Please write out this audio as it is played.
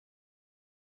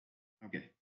Okay.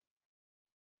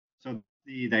 So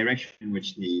the direction in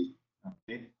which the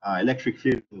electric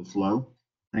field will flow,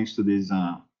 thanks to this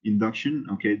induction,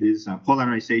 okay, this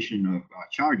polarization of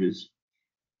charges.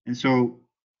 And so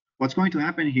what's going to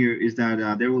happen here is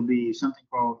that there will be something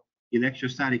called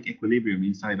electrostatic equilibrium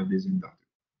inside of this inductor,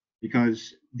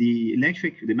 because the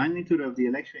magnitude of the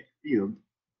electric field,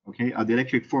 okay, the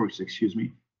electric force, excuse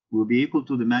me, will be equal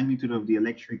to the magnitude of the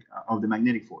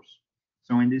magnetic force.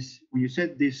 So in this, when you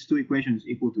set these two equations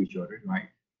equal to each other, right?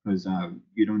 Because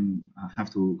you don't have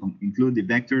to include the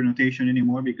vector notation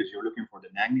anymore because you're looking for the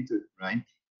magnitude, right?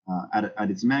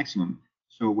 At its maximum.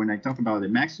 So when I talk about the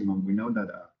maximum, we know that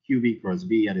QV cross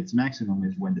B at its maximum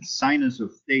is when the sinus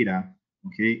of theta,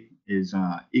 okay, is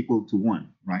equal to 1,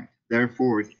 right?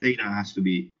 Therefore, theta has to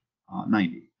be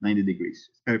 90 degrees.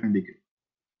 It's perpendicular.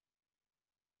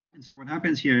 And so what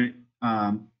happens here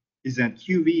is that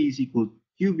QVB is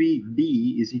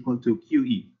equal to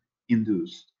QE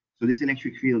induced. So this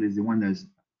electric field is the one that's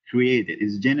created,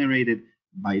 is generated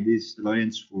by this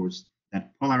Lorentz force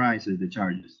that polarizes the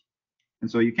charges. And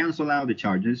so you cancel out the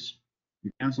charges,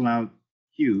 you cancel out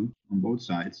Q on both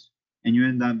sides, and you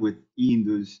end up with E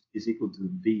induced is equal to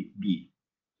VB.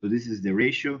 So this is the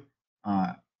ratio.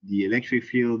 The electric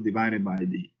field divided by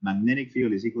the magnetic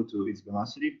field is equal to its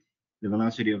velocity, the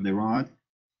velocity of the rod.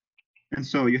 And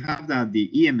so you have that the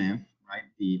EMF, right,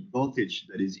 the voltage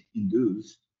that is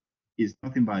induced is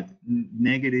nothing but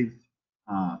negative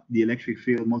the electric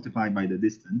field multiplied by the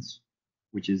distance,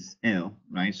 which is L,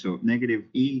 right? So negative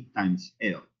E times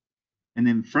L. And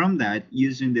then from that,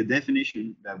 using the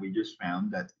definition that we just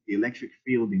found, that the electric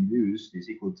field induced is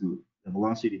equal to the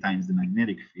velocity times the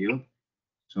magnetic field.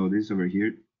 So this over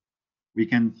here, we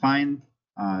can find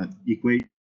the equation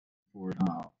for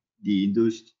the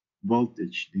induced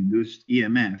voltage, the induced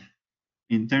EMF,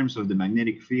 in terms of the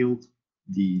magnetic field,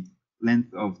 the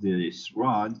length of this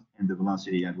rod, and the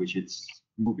velocity at which it's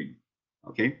moving.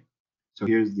 Okay, so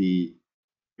here's the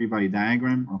free body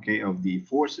diagram, okay, of the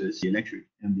forces, the electric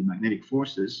and the magnetic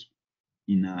forces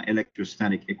in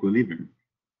electrostatic equilibrium.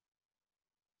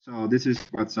 So this is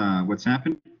what's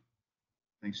happened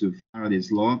thanks to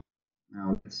Faraday's law.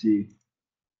 Now let's see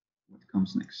what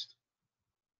comes next.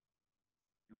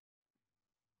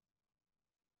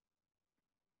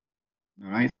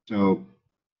 All right, so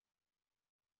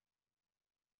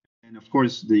and of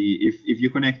course if you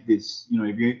connect this, you know,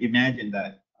 if you imagine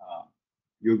that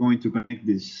you're going to connect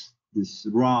this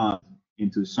rod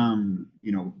into some,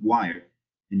 you know, wire,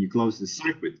 and you close the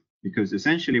circuit, because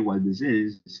essentially what this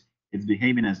is it's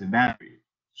behaving as a battery.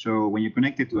 So when you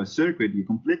connect it to a circuit, you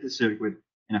complete the circuit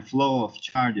and a flow of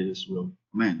charges will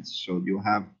commence. So you'll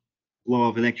have flow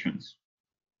of electrons.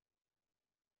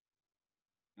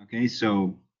 Okay,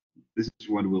 so this is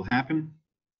what will happen.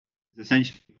 It's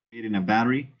essentially creating a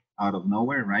battery out of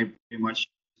nowhere, right? Pretty much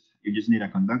you just need a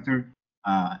conductor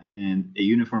and a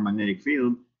uniform magnetic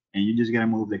field, and you just gotta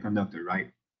move the conductor,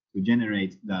 right, to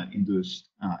generate that induced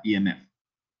EMF.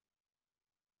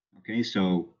 Okay,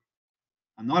 so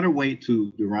another way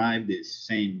to derive this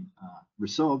same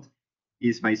result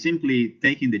is by simply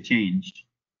taking the change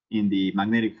in the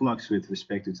magnetic flux with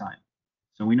respect to time.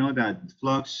 So we know that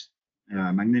flux,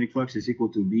 magnetic flux is equal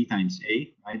to B times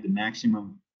A, right? The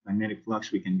maximum magnetic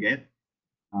flux we can get.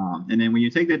 And then when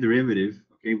you take the derivative,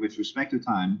 okay, with respect to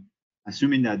time,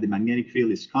 assuming that the magnetic field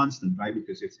is constant, right,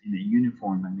 because it's in a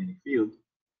uniform magnetic field,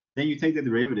 then you take the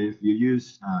derivative, you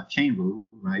use chain rule,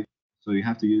 right? So you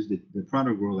have to use the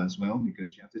product rule as well,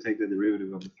 because you have to take the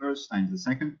derivative of the first times the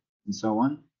second, and so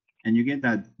on. And you get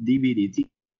that dB dt,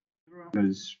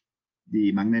 because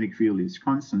the magnetic field is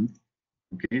constant.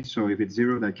 Okay, so if it's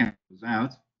 0, that cancels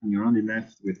out, and you're only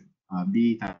left with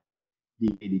B times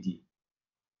dA dt.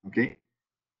 Okay,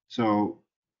 so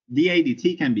dA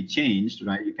dt can be changed,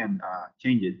 right? You can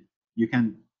change it. You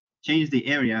can change the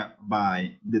area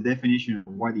by the definition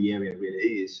of what the area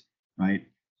really is, right?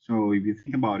 So if you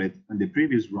think about it, on the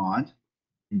previous rod,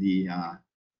 in the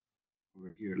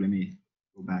over here, let me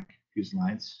go back a few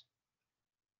slides.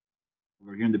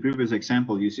 Over here in the previous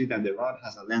example, you see that the rod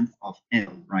has a length of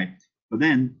L, right? But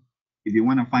then, if you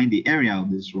want to find the area of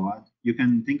this rod, you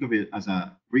can think of it as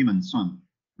a Riemann sum,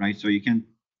 right? So you can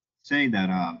say that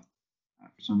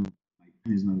for some, my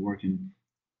pen is not working.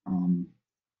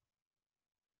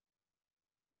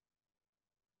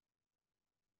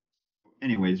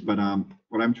 Anyways, but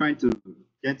what I'm trying to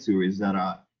get to is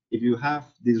that if you have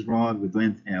this rod with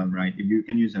length L, right, if you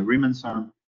can use a Riemann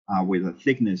sum with a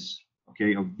thickness,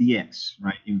 okay, of dx,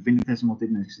 right, infinitesimal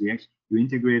thickness dx, you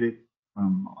integrate it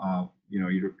from you know,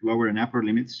 your lower and upper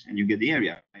limits, and you get the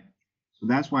area, right? So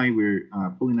that's why we're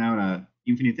pulling out a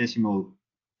infinitesimal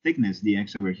thickness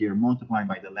dx over here multiplied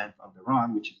by the length of the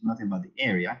rod, which is nothing but the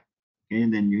area. Okay,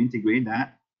 and then you integrate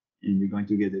that, and you're going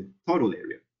to get the total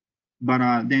area.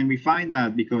 But then we find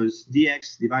that because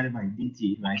dx divided by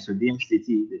dt, right? So dx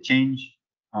dt, the change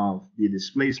of the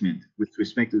displacement with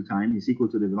respect to time is equal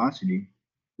to the velocity.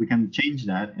 We can change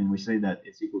that, and we say that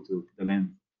it's equal to the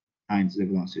length times the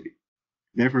velocity.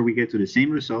 Therefore, we get to the same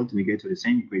result. We get to the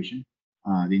same equation.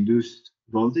 The induced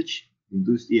voltage,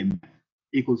 induced EMF,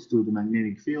 equals to the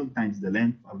magnetic field times the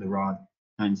length of the rod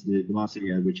times the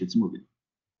velocity at which it's moving.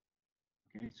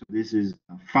 Okay, so this is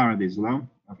Faraday's law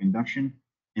of induction,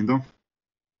 and don't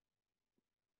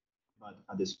but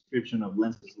a description of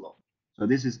Lenz's law. So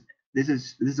this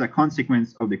is a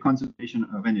consequence of the conservation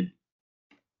of energy.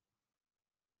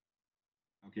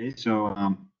 Okay,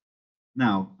 so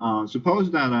now suppose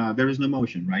that there is no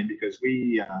motion, right? Because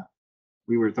we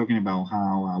were talking about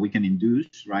how we can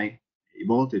induce, right, a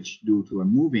voltage due to a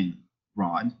moving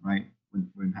rod, right?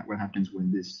 What happens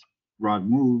when this rod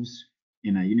moves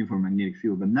in a uniform magnetic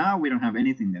field? But now we don't have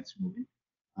anything that's moving,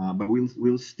 but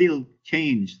we'll still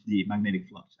change the magnetic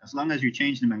flux. As long as you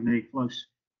change the magnetic flux,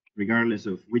 regardless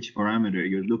of which parameter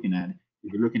you're looking at,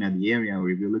 if you're looking at the area or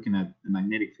if you're looking at the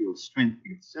magnetic field strength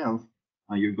itself,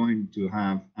 you're going to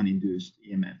have an induced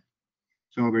EMF.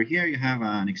 So over here, you have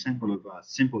an example of a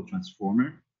simple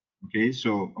transformer. Okay,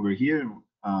 so over here,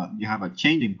 you have a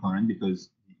changing current because,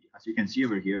 as you can see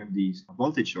over here, these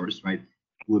voltage source, right,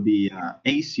 will be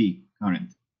AC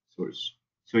current source.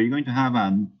 So you're going to have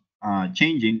a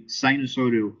changing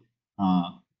sinusoidal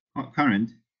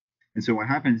current. And so what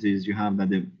happens is you have that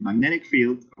the magnetic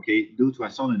field, okay, due to a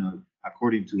solenoid,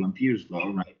 according to Ampere's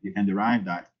law, right, you can derive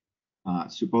that,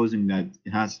 supposing that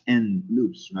it has n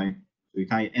loops, right? So you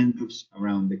tie n loops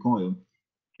around the coil,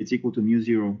 it's equal to mu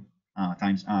zero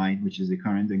times I, which is the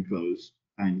current enclosed,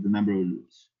 times the number of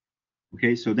loops.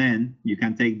 Okay, so then you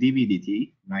can take dv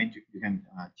dt, right? You can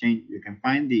change, you can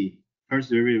find the first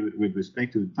derivative with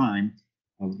respect to the time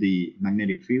of the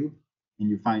magnetic field, and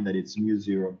you find that it's mu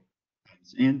zero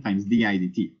times n times di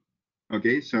dt.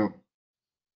 Okay, so,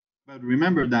 but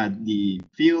remember that the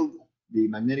field, the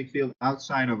magnetic field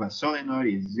outside of a solenoid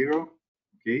is zero.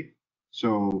 Okay,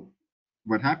 so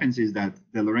what happens is that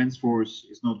the Lorentz force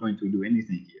is not going to do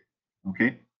anything here.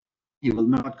 Okay, it will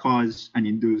not cause an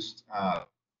induced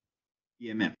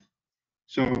EMF.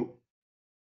 So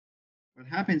what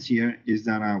happens here is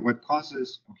that what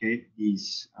causes, okay,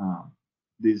 this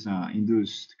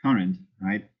induced current,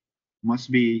 right,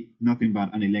 must be nothing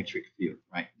but an electric field,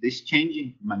 right? This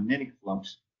changing magnetic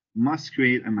flux must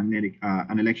create a magnetic,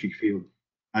 an electric field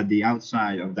at the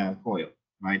outside of that coil,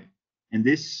 right? And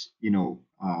this,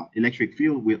 electric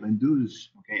field will induce,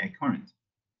 okay, a current,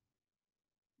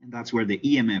 and that's where the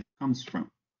EMF comes from.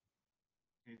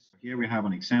 Okay, so here we have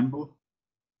an example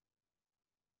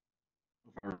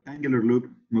of a rectangular loop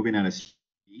moving at a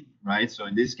speed, right? So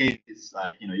in this case, it's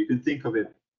you can think of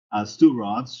it as two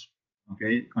rods,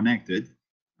 okay, connected,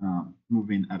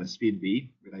 moving at a speed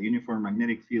v with a uniform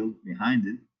magnetic field behind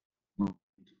it,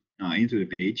 into the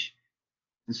page.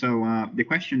 And so the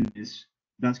question is,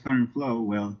 does current flow?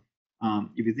 Well,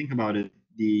 if you think about it,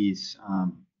 this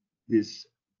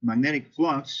magnetic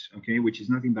flux, okay, which is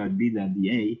nothing but b dot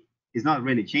dA, is not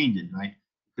really changing, right?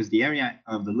 Because the area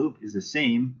of the loop is the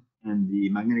same and the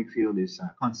magnetic field is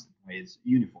constant, right? It's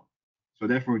uniform. So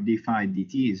therefore, d phi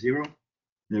dt is zero.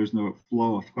 There's no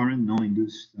flow of current, no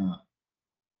induced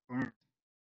current.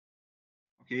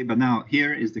 Okay, but now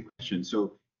here is the question.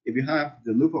 So if you have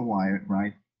the loop of wire,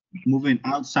 right, moving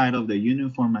outside of the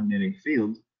uniform magnetic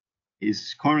field,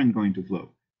 is current going to flow?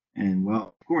 And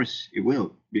well, of course it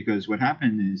will, because what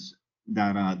happened is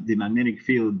that the magnetic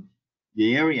field,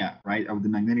 the area, right, of the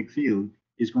magnetic field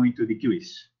is going to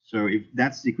decrease. So if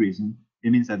that's decreasing,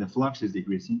 it means that the flux is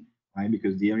decreasing, right,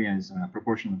 because the area is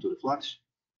proportional to the flux.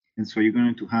 And so you're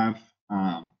going to have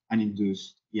an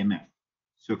induced EMF.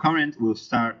 So current will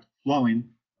start flowing,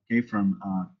 okay, from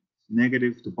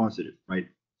negative to positive, right?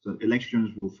 So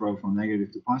electrons will flow from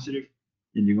negative to positive,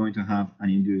 and you're going to have an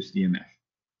induced EMF,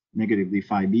 negative d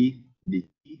phi b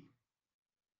dt.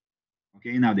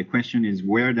 Okay, now the question is,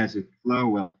 where does it flow?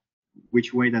 Well,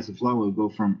 which way does it flow? Will go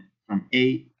from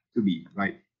A to B,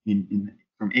 right?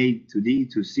 From A to D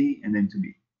to C and then to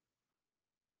B.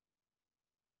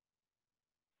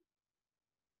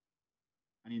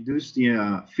 And induce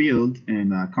the field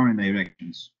and current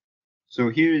directions. So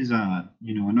here is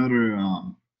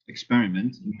another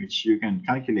experiment in which you can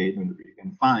calculate or you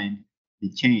can find the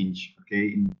change, okay,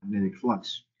 in magnetic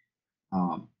flux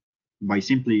by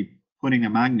simply putting a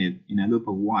magnet in a loop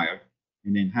of wire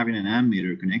and then having an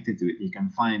ammeter connected to it. You can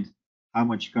find how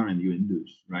much current you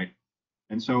induce, right?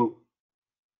 And so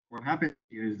what happens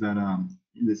here is that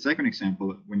in the second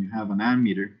example, when you have an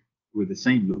ammeter with the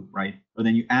same loop, right, but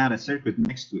then you add a circuit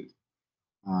next to it,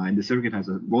 and the circuit has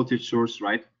a voltage source,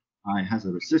 right? It has a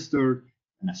resistor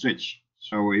and a switch.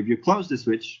 So if you close the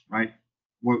switch, right,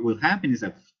 what will happen is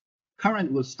that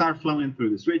current will start flowing through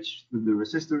the switch, through the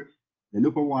resistor, the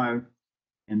loop of wire,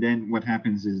 and then what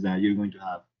happens is that you're going to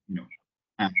have,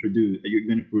 you're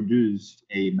going to produce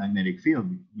a magnetic field,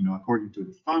 according to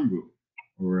the thumb rule,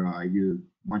 or you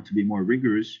want to be more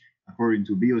rigorous, according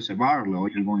to Biot-Savart law,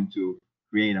 you're going to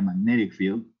create a magnetic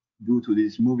field due to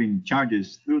these moving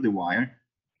charges through the wire.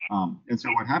 And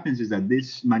so what happens is that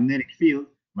this magnetic field,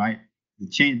 right,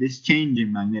 this change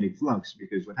in magnetic flux,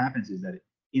 because what happens is that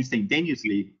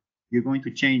instantaneously you're going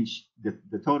to change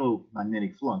the total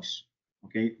magnetic flux,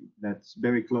 okay, that's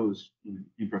very close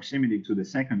in proximity to the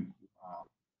second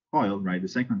coil, right, the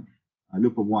second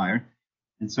loop of wire.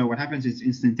 And so what happens is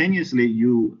instantaneously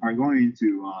you are going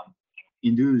to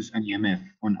induce an EMF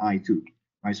on I2,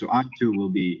 right? So I2 will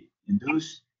be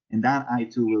induced, and that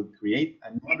I2 will create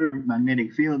another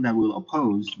magnetic field that will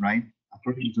oppose, right,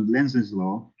 according to Lenz's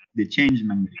law, the change in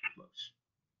magnetic flux.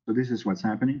 So this is what's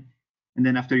happening. And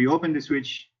then after you open the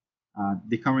switch,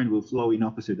 the current will flow in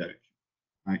opposite direction,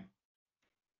 right?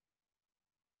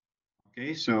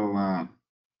 Okay, so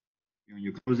when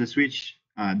you close the switch,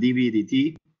 dB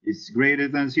dt is greater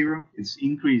than 0, it's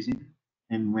increasing.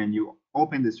 And when you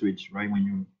open the switch, right,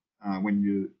 when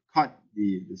you cut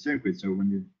the circuit, so when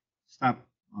you stop,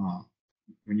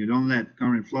 when you don't let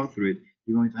current flow through it,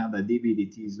 you're going to have that dB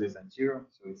dt is less than 0,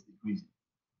 so it's decreasing.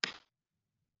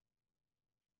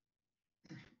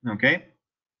 Okay,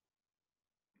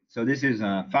 so this is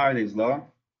Faraday's law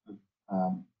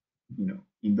of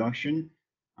induction.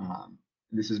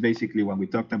 This is basically what we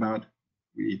talked about.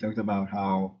 We talked about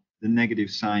how the negative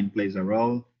sign plays a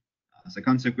role as a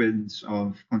consequence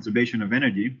of conservation of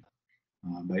energy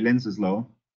by Lenz's law.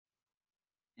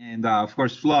 And of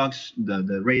course, flux,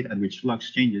 the rate at which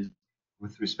flux changes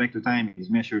with respect to time is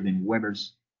measured in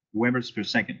Webers per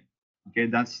second. Okay,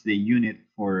 that's the unit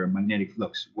for magnetic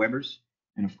flux, Webers.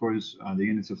 And of course, the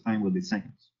units of time will be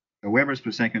seconds. So Webers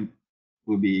per second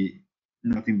will be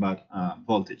nothing but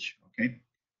voltage. Okay.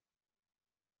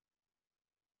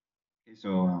 Okay,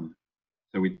 so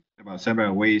we talked about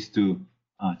several ways to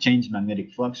change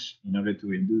magnetic flux in order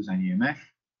to induce an EMF,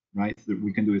 right?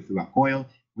 We can do it through a coil.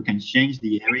 We can change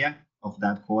the area of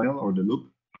that coil or the loop,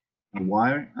 a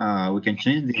wire. We can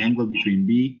change the angle between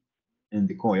B and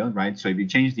the coil, right? So if you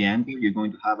change the angle, you're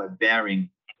going to have a varying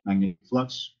magnetic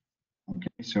flux.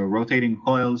 Okay, so rotating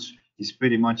coils is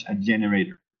pretty much a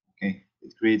generator. Okay,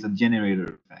 it creates a generator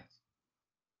effect.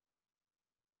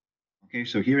 Okay,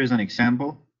 so here is an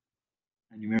example,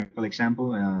 a numerical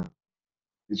example.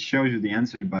 It shows you the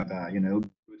answer, but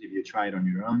if you try it on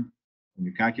your own, on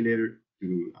your calculator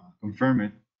to confirm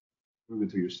it, prove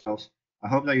it to yourselves. I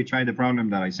hope that you tried the problem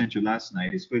that I sent you last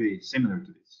night. It's pretty similar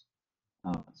to this.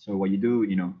 So what you do,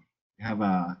 you have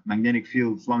a magnetic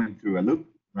field flowing through a loop,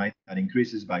 right? That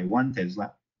increases by 1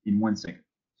 Tesla in 1 second.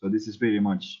 So this is pretty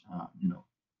much,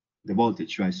 the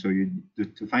voltage, right? So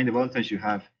to find the voltage, you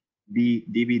have B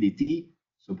dB dt.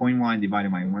 So 0.1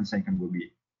 divided by 1 second will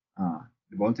be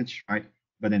the voltage, right?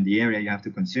 But then the area, you have to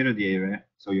consider the area.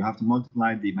 So you have to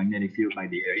multiply the magnetic field by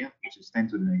the area, which is 10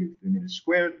 to the negative 3 meters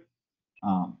squared.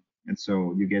 And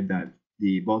so you get that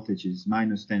the voltage is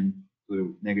minus 10 to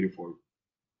the negative 4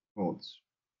 volts.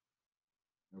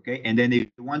 Okay, and then if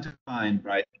you want to find,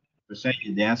 right, for say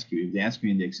if they ask you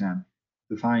in the exam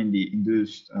to find the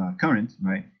induced current,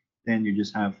 right, then you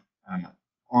just have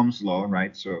Ohm's law,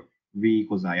 right? So V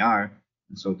equals IR.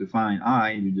 And so to find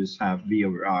I, you just have V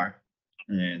over R,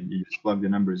 and you just plug the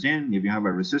numbers in. If you have a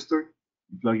resistor,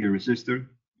 you plug your resistor,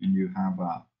 and you have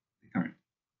the current.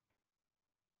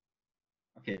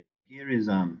 Okay, here is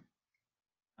an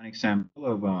example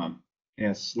of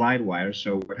a slide wire.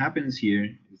 So what happens here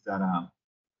is that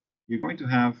you're going to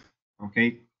have,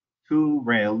 okay, two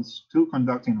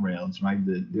conducting rails, right?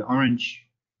 The orange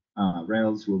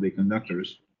rails will be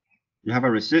conductors. You have a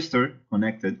resistor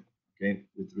connected, okay,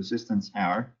 with resistance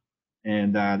R,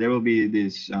 and there will be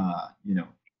this,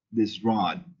 this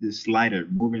rod, this slider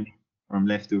moving from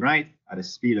left to right at a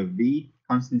speed of V,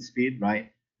 constant speed,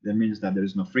 right? That means that there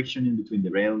is no friction in between the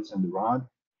rails and the rod.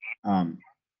 And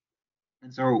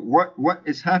so what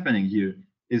is happening here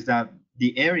is that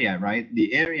the area, right,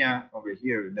 the area over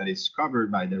here that is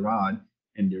covered by the rod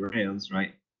and the rails,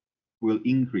 right, will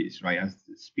increase, right, as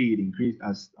the speed increase,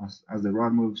 as the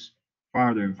rod moves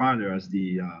farther and farther, as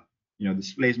the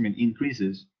displacement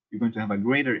increases, you're going to have a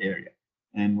greater area.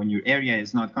 And when your area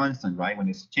is not constant, right, when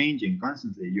it's changing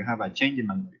constantly, you have a change in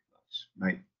magnetic flux,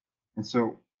 right? And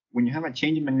so when you have a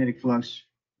change in magnetic flux,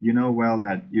 you know well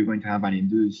that you're going to have an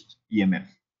induced EMF.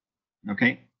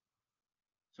 Okay.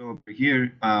 So over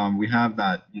here, we have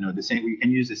that, the same, we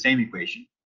can use the same equation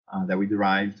that we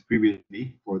derived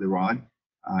previously for the rod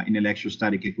in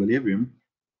electrostatic equilibrium,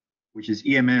 which is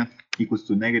EMF equals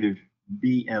to negative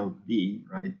BLV,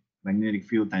 right? Magnetic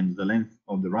field times the length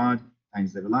of the rod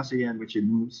times the velocity at which it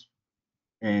moves.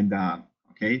 And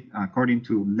okay, according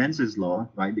to Lenz's law,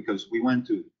 right? Because we want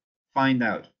to find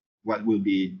out what will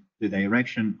be the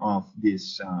direction of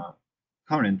this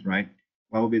current, right?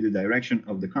 What will be the direction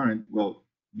of the current? Well,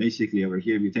 basically over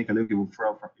here, if you take a look, it will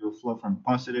flow from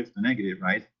positive to negative,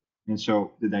 right? And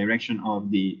so the direction of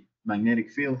the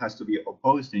magnetic field has to be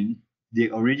opposing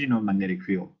the original magnetic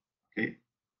field, okay?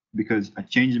 Because a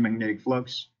change in magnetic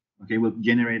flux, okay, will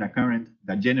generate a current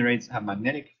that generates a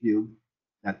magnetic field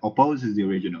that opposes the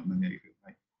original magnetic field,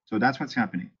 right? So that's what's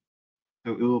happening.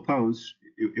 So it will oppose,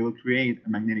 it will create a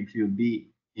magnetic field B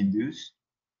induced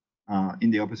in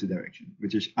the opposite direction,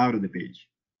 which is out of the page,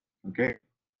 okay?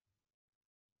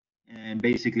 And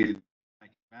basically,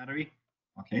 like a battery,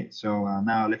 okay? So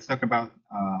now let's talk about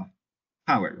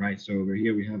power, right? So over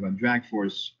here we have a drag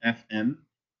force Fm.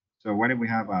 So what if we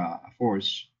have a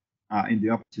force in the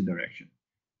opposite direction,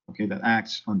 okay, that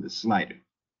acts on the slider?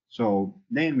 So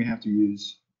then we have to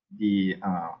use the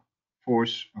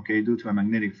force, okay, due to a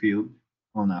magnetic field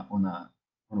on a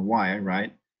wire,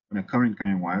 right? On a current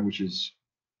wire, which is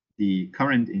the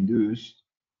current induced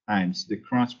times the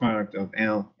cross product of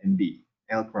L and B,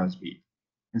 L cross B.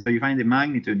 And so you find the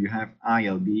magnitude, you have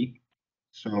ILB.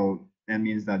 So that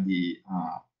means that the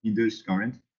induced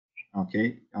current,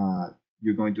 okay,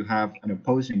 you're going to have an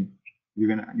opposing,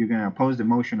 you're gonna oppose the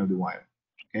motion of the wire,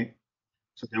 okay?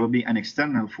 So there will be an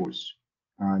external force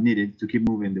needed to keep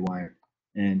moving the wire,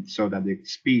 and so that the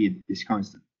speed is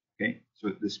constant, okay?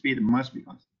 So the speed must be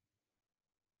constant.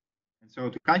 And so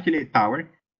to calculate power,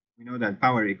 we know that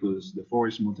power equals the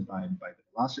force multiplied by the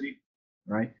velocity,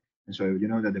 right? And so you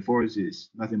know that the force is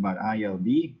nothing but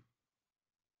ILB,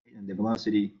 and the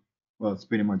velocity, well, it's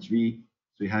pretty much V.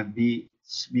 So you have V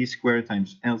squared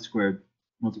times L squared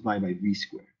multiplied by V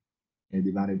squared and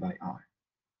divided by R.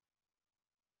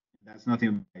 That's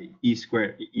nothing but E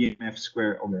squared, EMF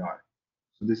squared over R.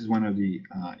 So this is one of the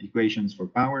equations for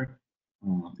power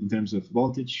in terms of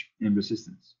voltage and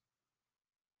resistance.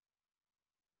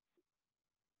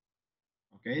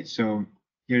 Okay, so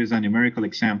here's a numerical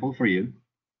example for you.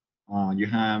 You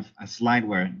have a slide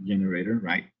wire generator,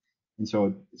 right? And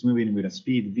so it's moving with a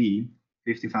speed V,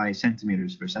 55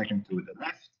 centimeters per second to the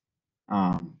left.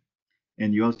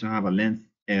 And you also have a length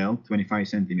L, 25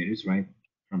 centimeters, right?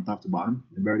 From top to bottom,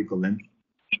 the vertical length.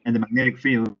 And the magnetic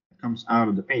field that comes out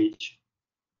of the page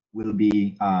will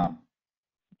be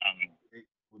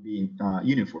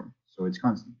uniform. So it's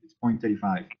constant. It's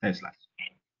 0.35 Tesla.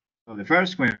 So the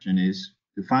first question is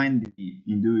to find the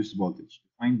induced voltage, to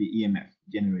find the EMF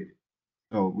generated.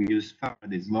 So we use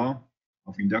Faraday's law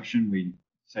of induction. We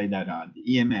say that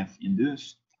the EMF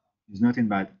induced is nothing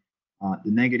but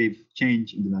the negative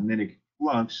change in the magnetic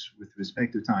flux with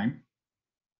respect to time.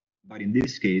 But in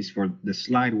this case, for the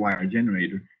slide wire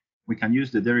generator, we can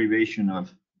use the derivation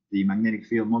of the magnetic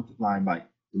field multiplied by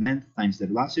the length times the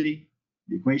velocity,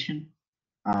 the equation.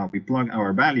 We plug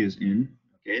our values in,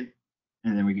 okay,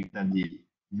 and then we get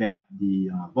that the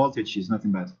voltage is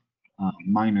nothing but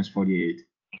minus 48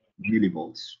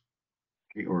 millivolts,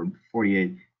 okay, or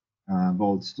 48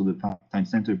 volts to the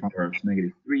times 10 to the power of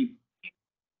negative 3.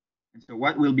 And so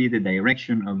what will be the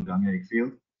direction of the magnetic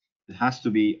field? It has to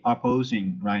be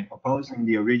opposing, right? Opposing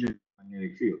the original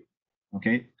magnetic field,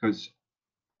 okay? Because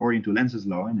according to Lenz's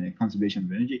law and the conservation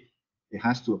of energy, it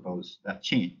has to oppose that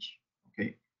change,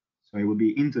 okay? So it will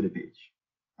be into the page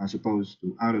as opposed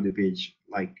to out of the page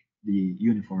like the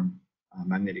uniform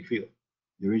magnetic field,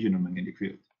 the original magnetic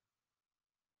field.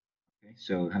 Okay,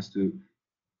 so it has to,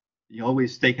 you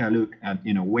always take a look at,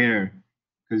 where,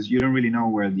 because you don't really know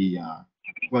where the,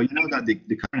 well, you know that the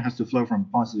current has to flow from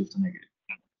positive to negative.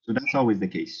 So that's always the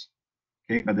case.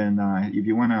 Okay, but then if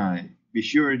you want to be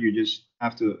sure, you just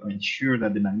have to ensure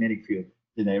that the magnetic field,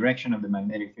 the direction of the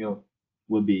magnetic field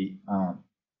will be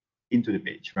into the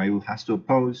page, right? It has to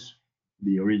oppose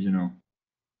the original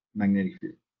magnetic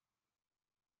field.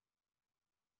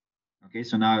 Okay,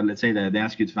 so now let's say that they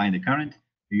ask you to find the current.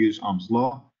 You use Ohm's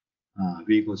law,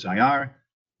 V equals IR,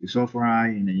 you solve for I,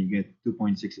 and then you get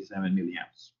 2.67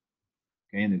 milliamps.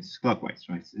 Okay, and it's clockwise,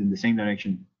 right? It's in the same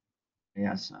direction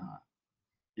as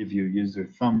if you use the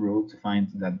thumb rule to find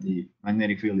that the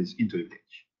magnetic field is into the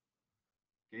page.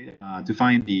 Okay, to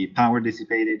find the power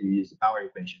dissipated, you use the power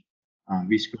equation,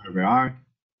 V squared over R.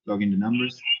 plug in the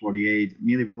numbers, 48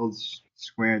 millivolts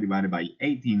squared divided by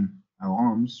 18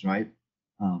 ohms, right?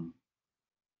 Um,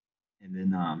 and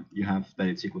then you have that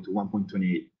it's equal to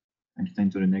 1.28 times 10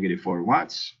 to the negative 4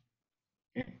 watts.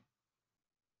 Okay.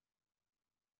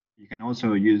 You can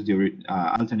also use the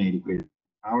alternate equation,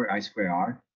 power I square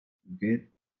R. Okay.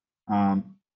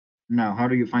 Now, how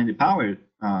do you find the power,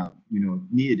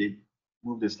 needed?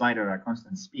 Move the slider at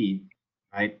constant speed,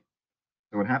 right?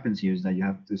 So what happens here is that you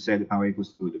have to set the power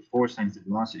equals to the force times the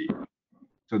velocity.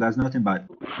 So that's nothing but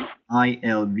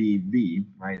ILVV,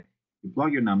 right? You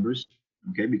plug your numbers,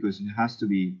 okay, because it has to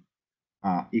be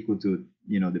equal to,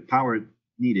 the power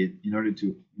needed in order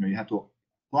to, you have to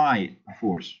apply a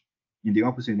force in the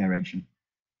opposite direction,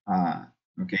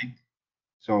 okay?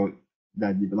 So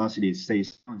that the velocity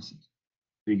stays constant.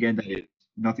 So you get that it's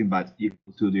nothing but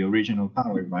equal to the original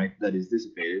power, right? That is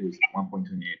dissipated, which is 1.28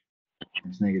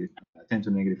 times negative 10 to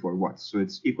negative 4 watts. So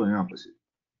it's equal and opposite.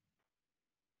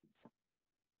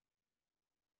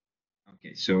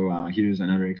 Okay, so here's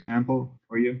another example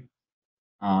for you.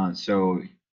 So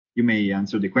you may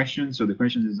answer the question. So the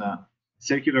question is a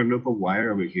circular loop of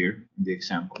wire over here in the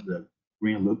example. The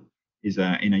green loop is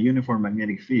in a uniform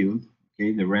magnetic field.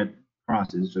 Okay, the red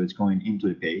crosses, so it's going into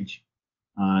the page.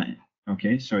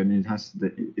 Okay, so it has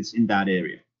it's in that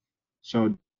area. So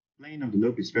the plane of the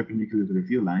loop is perpendicular to the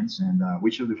field lines, and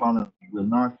which of the following will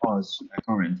not cause a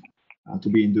current to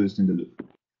be induced in the loop?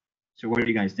 So what do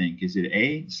you guys think? Is it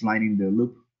A, sliding the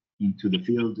loop into the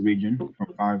field region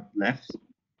from far left,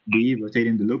 B,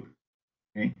 rotating the loop,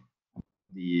 okay,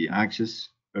 the axis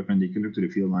perpendicular to the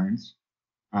field lines,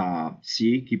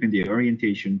 C, keeping the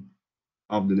orientation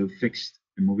of the loop fixed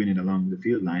and moving it along the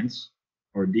field lines,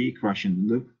 or D, crushing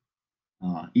the loop,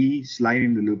 E,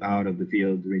 sliding the loop out of the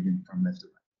field region from left to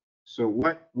right. So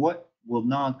what will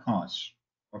not cause,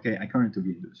 okay, a current to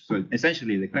be induced? So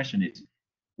essentially the question is,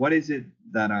 what is it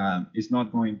that is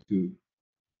not going to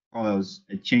cause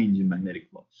a change in magnetic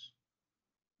flux?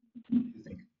 What do you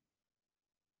think?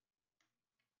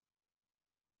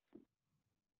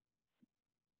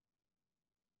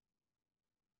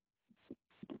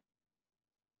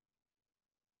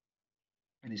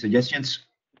 Any suggestions?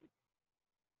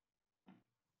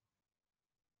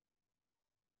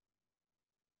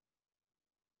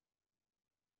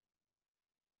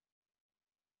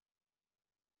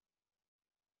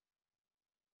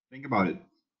 Think about it.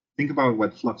 Think about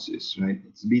what flux is, right?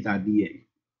 It's beta dA.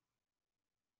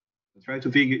 So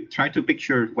try to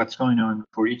picture what's going on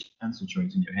for each answer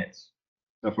choice in your heads.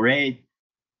 So for A,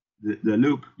 the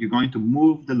loop, you're going to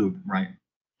move the loop, right,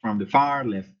 from the far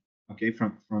left, okay,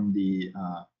 from the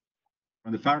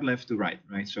far left to right,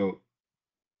 right? So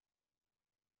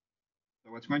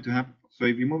what's going to happen? So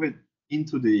if you move it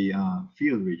into the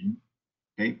field region,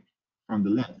 okay, from the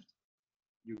left,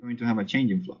 you're going to have a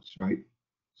change in flux, right?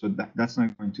 So that's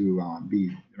not going to be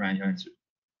the right answer.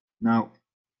 Now,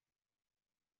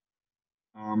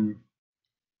 um,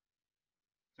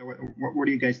 so what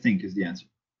do you guys think is the answer?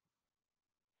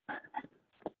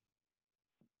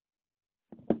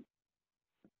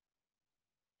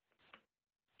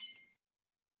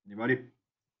 Anybody?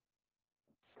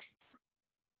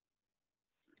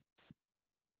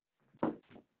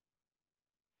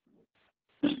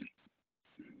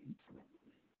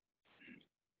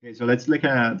 Okay, so let's take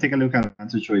a look at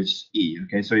answer choice E.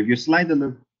 Okay, so if you slide the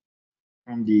loop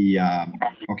from the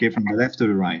from the left to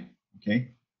the right, okay,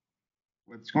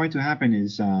 what's going to happen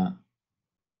is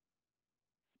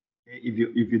if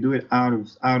you do it out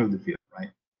of the field,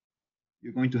 right,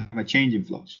 you're going to have a change in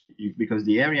flux because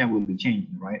the area will be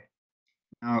changing, right?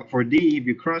 Now for D, if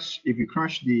you crush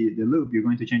the loop, you're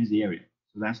going to change the area,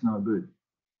 so that's not good.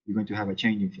 You're going to have a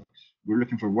change in flux. We're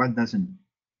looking for what doesn't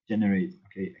generate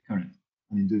a current,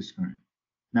 an induced current.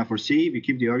 Now for C, we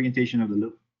keep the orientation of the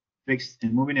loop fixed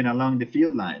and moving it along the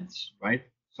field lines, right?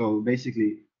 So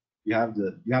basically, you have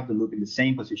the loop in the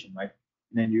same position, right?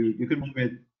 And then you can move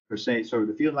it per se. So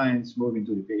the field lines move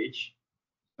into the page.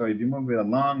 So if you move it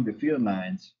along the field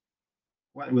lines,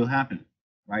 what will happen,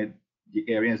 right? The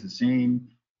area is the same.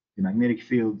 The magnetic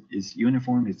field is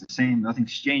uniform. It's the same.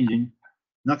 Nothing's changing.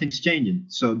 Nothing's changing.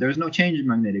 So there's no change in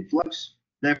magnetic flux.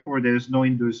 Therefore, there's no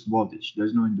induced voltage.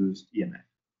 There's no induced EMF.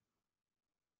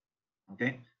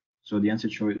 Okay, so the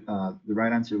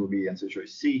right answer will be answer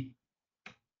choice C.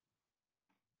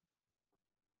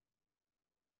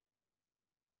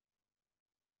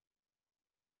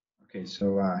 Okay,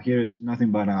 so here is nothing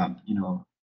but a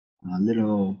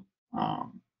little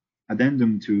um,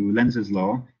 addendum to Lenz's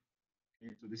law.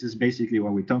 Okay, so this is basically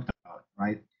what we talked about,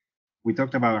 right? We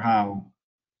talked about how,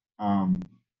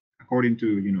 according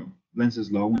to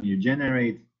Lenz's law, when you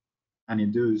generate an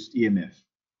induced EMF,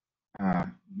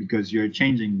 because you're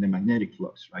changing the magnetic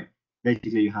flux, right?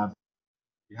 Basically, you have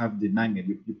the magnet.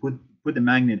 You put the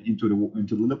magnet into the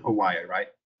loop of wire, right?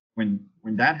 When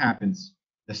that happens,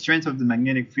 the strength of the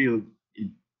magnetic field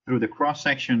through the cross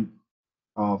section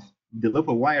of the loop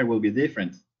of wire will be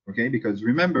different. Okay, because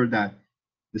remember that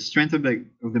the strength of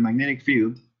the magnetic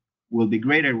field will be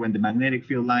greater when the magnetic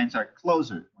field lines are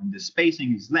closer. When the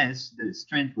spacing is less, the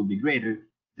strength will be greater.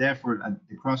 Therefore, at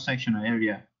the cross-sectional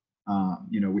area,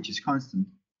 which is constant,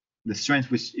 the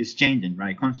strength is changing,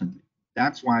 right, constantly.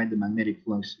 That's why the magnetic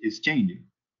flux is changing,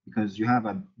 because you have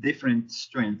a different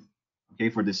strength, okay,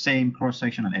 for the same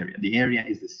cross-sectional area. The area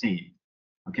is the same,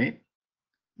 okay?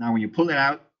 Now, when you pull it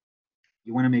out,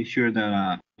 you want to make sure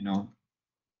that,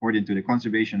 according to the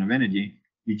conservation of energy,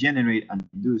 you generate an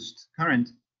induced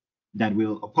current that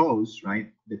will oppose,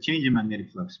 right, the change in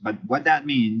magnetic flux. But what that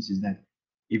means is that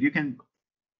if you can,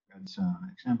 that's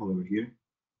an example over here.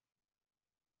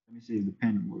 Let me see if the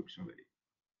pen works already.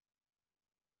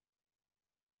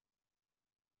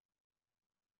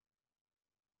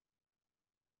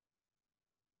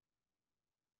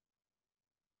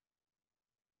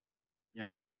 Yeah.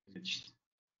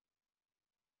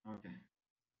 Okay.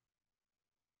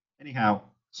 Anyhow,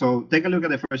 so take a look at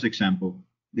the first example.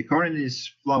 The current is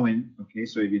flowing. Okay.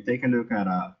 So if you take a look at,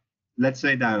 let's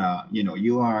say that,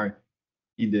 you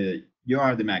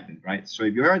are the magnet, right? So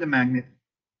if you are the magnet,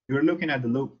 you're looking at the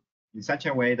loop in such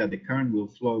a way that the current will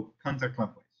flow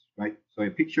counterclockwise, right? So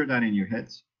you picture that in your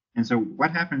heads. And so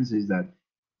what happens is that,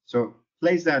 so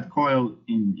place that coil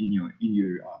in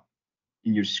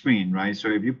your screen, right? So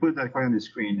if you put that coil on the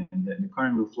screen and the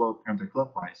current will flow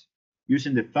counterclockwise,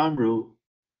 using the thumb rule,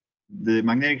 the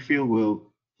magnetic field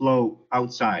will flow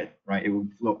outside, right? It will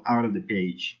flow out of the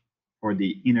page or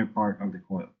the inner part of the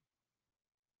coil.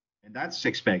 And that's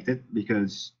expected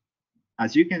because,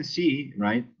 as you can see,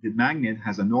 right, the magnet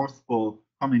has a north pole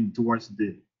coming towards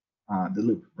the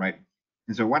loop, right?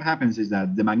 And so what happens is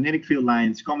that the magnetic field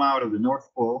lines come out of the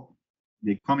north pole,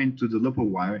 they come into the loop of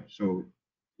wire. So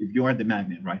if you are the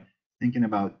magnet, right, thinking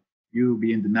about you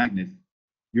being the magnet,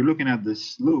 you're looking at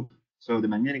this loop. So the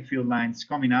magnetic field lines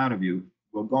coming out of you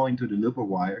will go into the loop of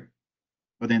wire,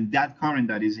 but then that current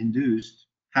that is induced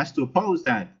has to oppose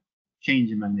that change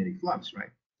in magnetic flux,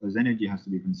 right? Because energy has to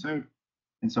be conserved,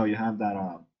 and so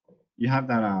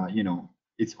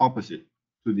it's opposite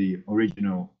to the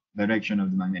original direction of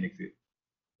the magnetic field.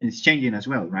 And it's changing as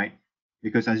well, right?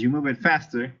 Because as you move it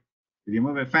faster, if you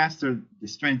move it faster, the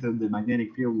strength of the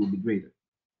magnetic field will be greater.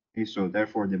 Okay, so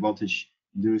therefore the voltage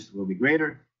induced will be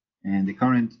greater, and the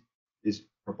current is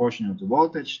proportional to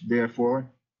voltage. Therefore,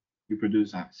 you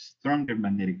produce a stronger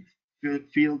magnetic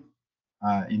field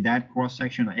in that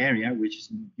cross-sectional area, which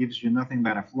gives you nothing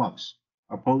but a flux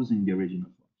opposing the original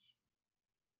flux.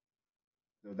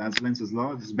 So that's Lenz's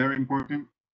law. It's very important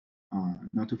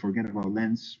not to forget about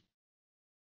Lenz.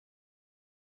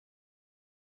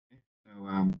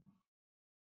 So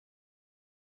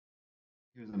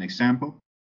here's an example.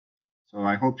 So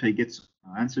I hope he gets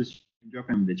answers. You can drop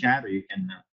them in the chat, or you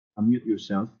can unmute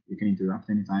yourself. You can interrupt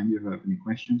anytime you have any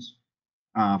questions.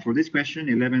 For this question,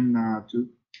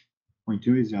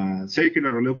 11.2.2 is a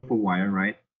circular loop of wire,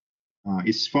 right?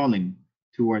 Is falling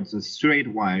towards a straight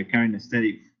wire carrying a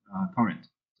steady current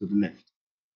to the left.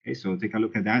 Okay, so take a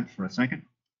look at that for a second.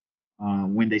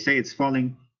 When they say it's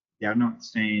falling, they are not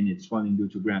saying it's falling due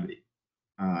to gravity.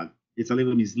 It's a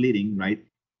little misleading, right?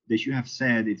 They should have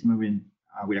said it's moving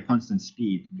with a constant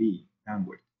speed, v,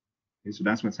 downward. Okay, so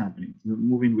that's what's happening. It's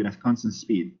moving with a constant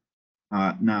speed.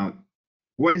 Now,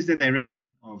 what is the direction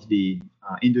of the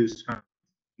induced current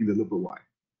in the loop of wire,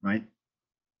 right?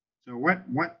 So what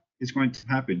is going to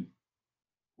happen?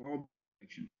 Well,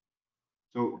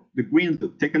 so the green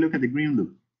loop, take a look at the green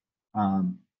loop.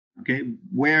 Okay,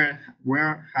 where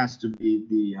has to be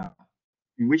the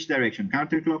in which direction,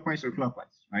 counterclockwise or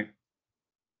clockwise, right?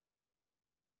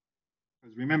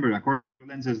 Because remember, according to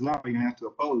Lenz's law, you have to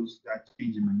oppose that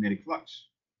change in magnetic flux,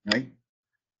 right?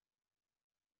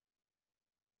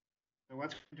 So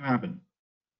what's going to happen?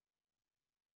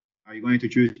 Are you going to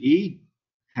choose E?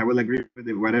 I will agree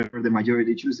with whatever the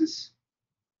majority chooses.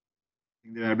 I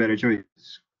think there are better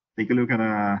choices. Take a look at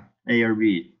A or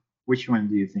B. Which one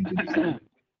do you think it is?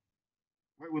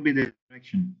 What would be the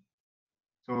direction?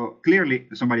 So clearly,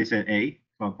 somebody said A,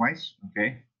 clockwise.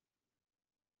 Okay.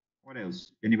 What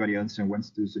else? Anybody else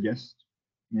wants to suggest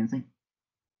anything?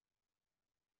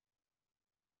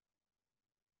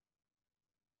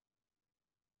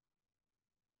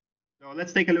 So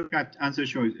let's take a look at answer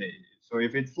choice A. So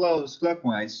if it flows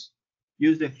clockwise,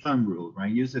 use the thumb rule,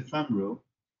 right? Use the thumb rule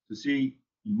to see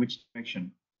in which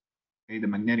direction, okay, the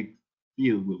magnetic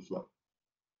field will flow,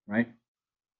 right?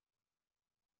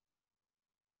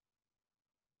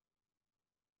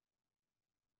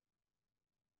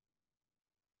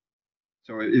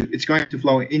 So it's going to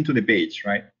flow into the page,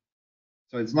 right?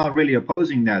 So it's not really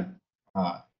opposing uh,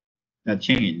 that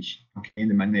change, okay, in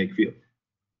the magnetic field.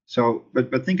 So,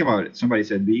 but think about it. Somebody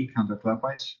said B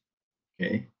counterclockwise,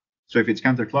 okay. So if it's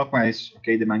counterclockwise,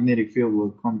 okay, the magnetic field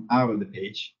will come out of the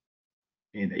page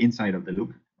in the inside of the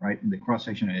loop, right, in the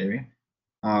cross-sectional area.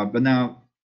 But now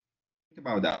think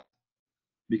about that,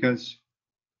 because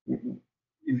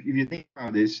if you think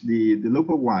about this, the loop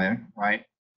of wire, right,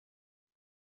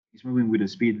 is moving with a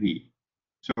speed v.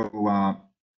 So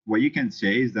what you can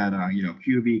say is that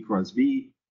QV cross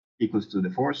V equals to the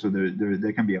force. So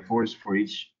there can be a force for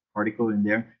each particle in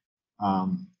there.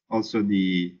 Also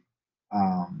the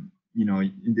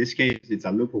in this case it's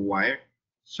a loop of wire.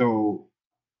 So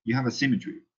you have a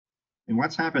symmetry. And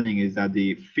what's happening is that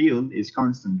the field is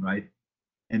constant, right?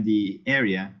 And the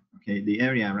area, okay, the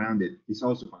area around it is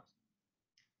also constant.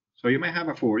 So you might have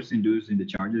a force induced in the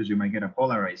charges, you might get a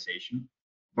polarization,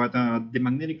 but the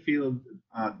magnetic field,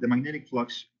 the magnetic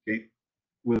flux, okay,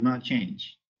 will not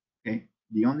change. Okay,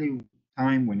 the only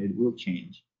time when it will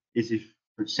change is if,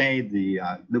 per se, the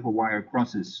loop of wire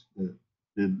crosses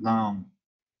the long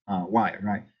wire,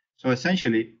 right? So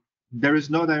essentially, there is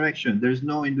no direction. There's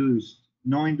no induced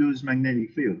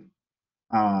magnetic field,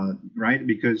 right?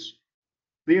 Because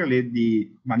clearly the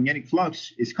magnetic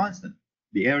flux is constant.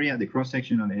 The area, the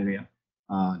cross-sectional area,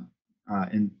 uh,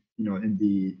 and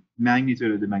the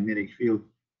magnitude of the magnetic field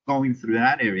going through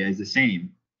that area is the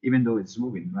same, even though it's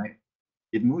moving, right?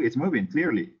 It's moving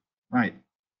clearly, right?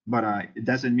 But it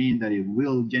doesn't mean that it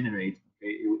will generate.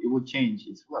 Okay, it will change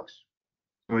its flux,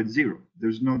 so it's zero.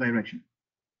 There's no direction.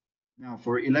 Now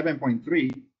for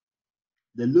 11.3,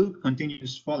 the loop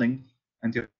continues falling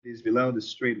until it is below the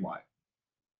straight wire.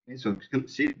 Okay, so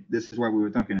see, this is what we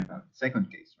were talking about, second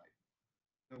case, right?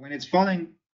 So when it's falling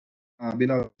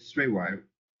below the straight wire,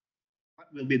 what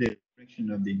will be the direction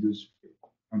of the induced field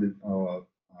on the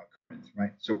current,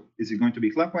 right? So is it going to be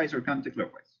clockwise or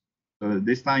counterclockwise? So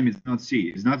this time it's not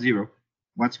C, it's not zero.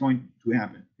 What's going to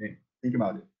happen? Okay, think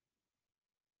about it.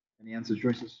 Any answer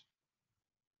choices?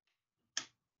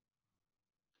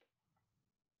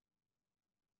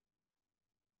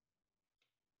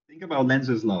 Think about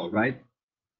Lenz's law, right?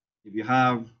 If you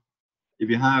have if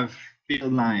you have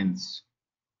field lines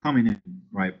coming in,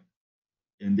 right,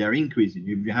 and they're increasing,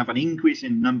 if you have an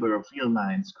increasing number of field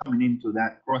lines coming into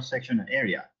that cross-sectional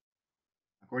area,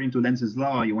 according to Lenz's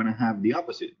law, you want to have the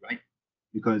opposite, right?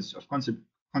 Because of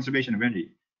conservation of energy.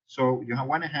 So you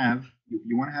want to have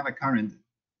a current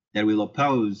that will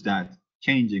oppose that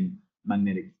changing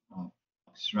magnetic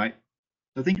flux, right?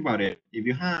 So think about it. If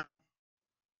you have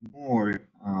more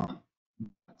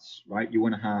right, you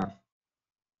want to have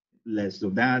less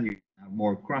of that. You have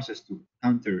more crosses to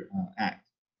counteract,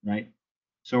 right?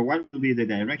 So what will be the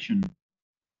direction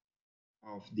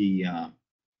of the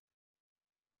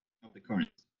current?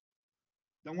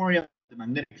 Don't worry about the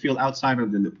magnetic field outside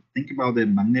of the loop. Think about the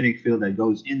magnetic field that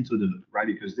goes into the loop, right?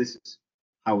 Because this is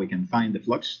how we can find the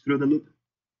flux through the loop.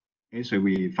 Okay, so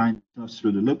we find flux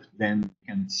through the loop, then we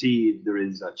can see if there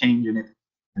is a change in it,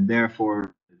 and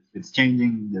therefore, if it's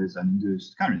changing, there's an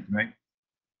induced current, right?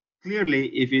 Clearly,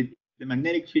 if the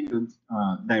magnetic field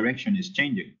direction is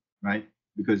changing, right?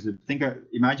 Because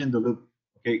imagine the loop,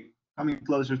 okay, coming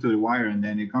closer to the wire, and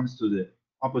then it comes to the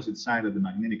opposite side of the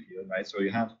magnetic field, right? So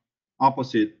you have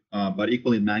opposite but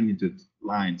equal in magnitude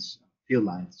lines, field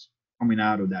lines coming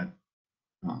out of that,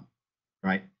 uh,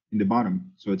 right, in the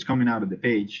bottom. So it's coming out of the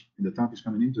page, and the top is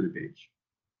coming into the page.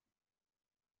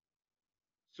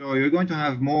 So you're going to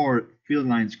have more field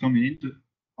lines coming into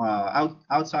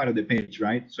outside of the page,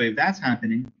 right? So if that's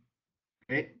happening,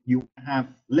 okay, you have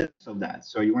less of that.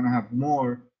 So you want to have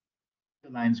more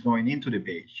lines going into the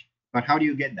page. But how do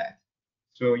you get that?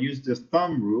 So use the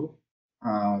thumb rule,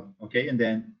 okay, and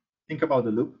then think about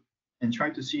the loop and try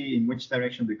to see in which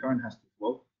direction the current has to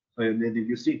flow. So if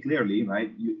you see clearly,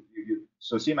 right,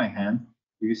 so see my hand,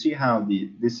 you see how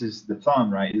this is the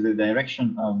thumb, right, is the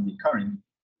direction of the current.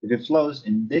 If it flows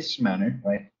in this manner,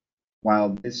 right, while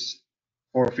this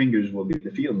four fingers will be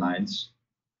the field lines,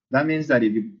 that means that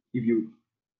if you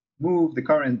move the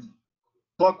current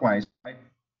clockwise, right,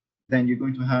 then you're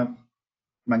going to have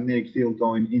magnetic field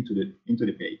going into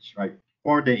the page, right,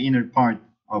 or the inner part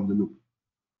of the loop.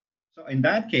 So in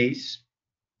that case,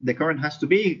 the current has to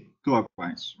be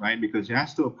clockwise, right, because it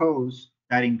has to oppose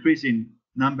that increasing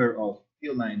number of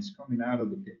field lines coming out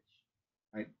of the page,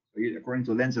 right? So according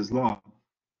to Lenz's law,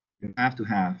 you have to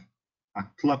have a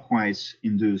clockwise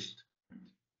induced current,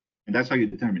 and that's how you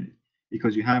determine it.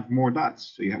 because you have more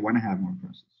dots, so you want to have more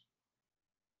crosses.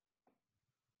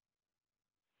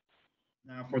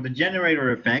 Now for the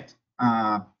generator effect,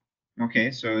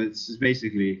 okay, so it's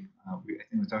basically, I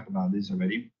think we talked about this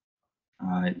already.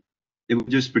 It will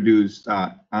just produce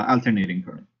alternating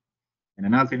current. And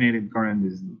an alternating current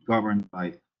is governed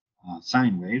by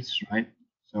sine waves, right?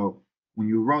 So when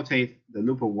you rotate the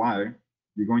loop of wire,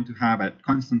 you're going to have a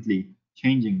constantly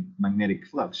changing magnetic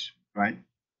flux, right?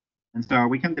 And so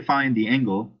we can define the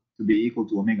angle to be equal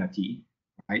to omega t,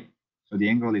 right? So the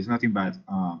angle is nothing but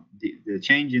the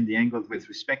change in the angle with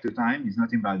respect to time is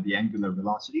nothing but the angular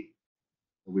velocity.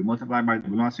 So we multiply by the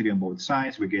velocity on both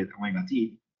sides, we get omega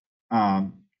t.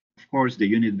 Of course, the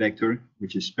unit vector,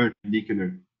 which is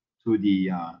perpendicular to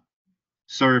the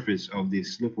surface of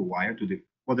this loop of wire, to the,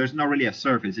 well, there's not really a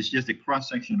surface, it's just a cross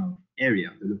section of area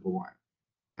of the loop of wire.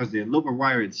 Because the loop of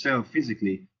wire itself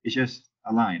physically is just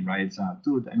a line, right? It's a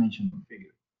two-dimensional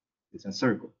figure. It's a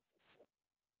circle.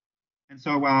 And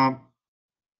so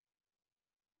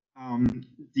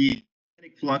the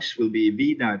magnetic flux will be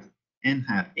V dot n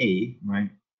hat A, right?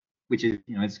 Which is,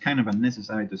 it's kind of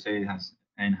unnecessary to say it has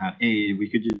n hat A.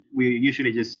 We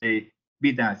usually just say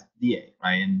B dot dA,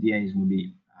 right? And dA will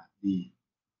be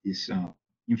this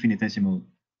infinitesimal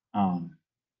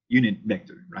unit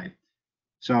vector, right?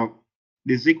 So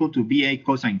this is equal to BA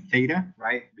cosine theta,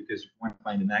 right? Because we want to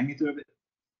find the magnitude of it.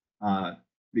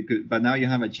 But now you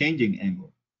have a changing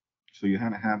angle, so you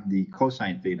have the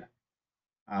cosine theta.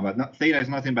 But theta is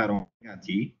nothing but omega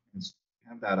t. And so you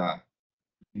have that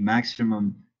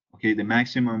maximum. Okay, the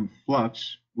maximum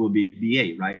flux will be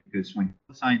BA, right? Because when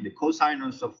the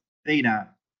cosinus of theta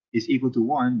is equal to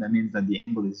 1, that means that the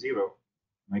angle is 0.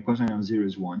 My cosine of 0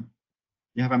 is 1.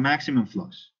 You have a maximum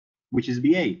flux, which is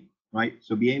BA, right?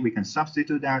 So BA, we can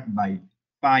substitute that by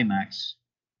phi max,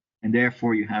 and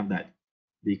therefore you have that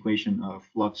the equation of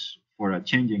flux for a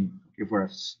changing, okay,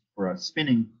 for a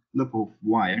spinning loop of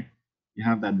wire. You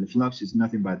have that the flux is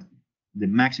nothing but the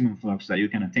maximum flux that you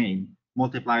can attain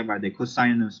multiplied by the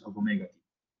cosinus of omega t.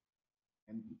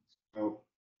 And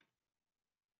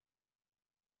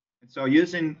so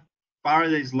using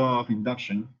Faraday's law of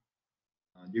induction,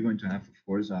 you're going to have, of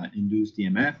course, induced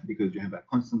EMF because you have a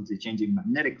constantly changing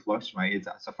magnetic flux, right? It's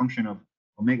a function of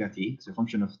omega t. It's a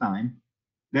function of time.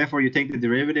 Therefore, you take the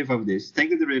derivative of this.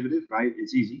 Take the derivative, right?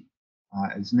 It's easy.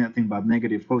 It's nothing but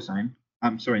negative cosine.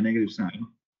 I'm sorry, negative sine.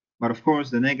 But of course,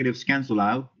 the negatives cancel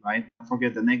out, right? Don't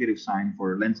forget the negative sign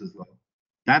for Lenz's law.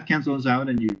 That cancels out,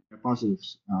 and you get a positive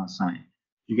sign.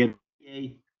 You get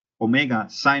a omega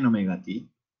sine omega t.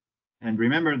 And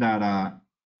remember that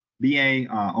BA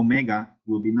omega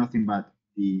will be nothing but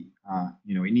the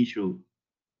initial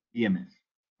EMF.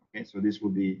 Okay, so this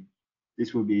will be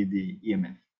the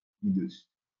EMF induced.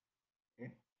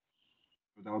 Okay,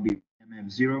 so that will be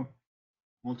EMF 0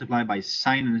 multiplied by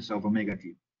sinus of omega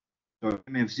t. So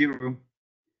EMF 0,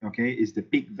 okay, is the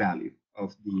peak value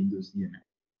of the induced EMF.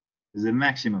 Is the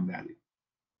maximum value.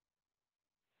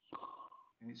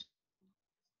 Okay, so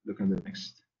look at the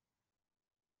next.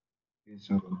 Okay,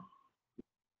 so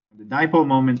the dipole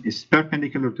moment is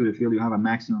perpendicular to the field. You have a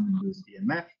maximum induced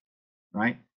EMF,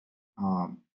 right?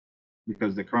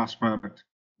 Because the cross product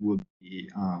would be,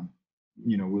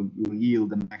 will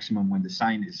yield the maximum when the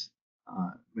sine is,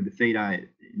 when the theta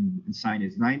in sine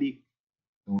is 90.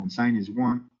 So when sine is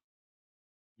 1,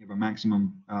 you have a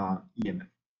maximum EMF.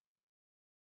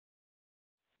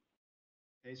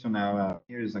 Okay, so now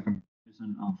here is a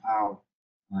comparison of how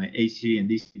AC and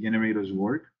DC generators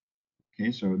work.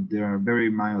 Okay, so there are very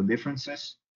mild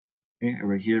differences. Okay,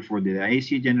 over here for the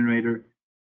AC generator,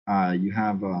 you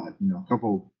have a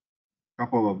couple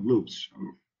of loops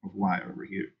of wire over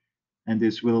here, and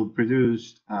this will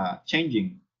produce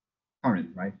changing current,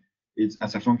 right? It's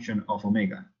as a function of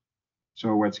omega.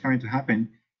 So what's going to happen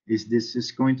is this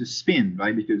is going to spin,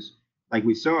 right? Because like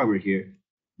we saw over here,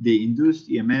 the induced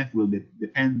EMF will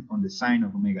depend on the sine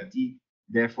of omega t.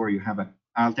 Therefore, you have an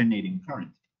alternating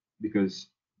current because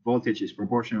voltage is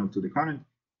proportional to the current.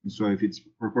 And so if it's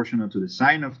proportional to the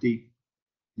sine of t,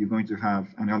 you're going to have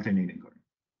an alternating current.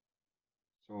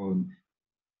 So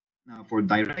now for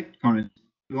direct current,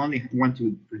 you only want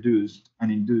to produce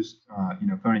an induced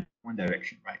current in one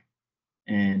direction, right?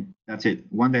 And that's it.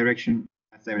 One direction,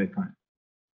 that's direct current.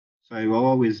 So it will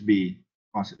always be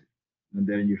positive. And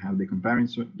then you have the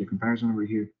comparison over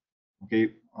here.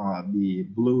 Okay, the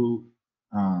blue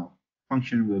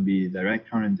function will be direct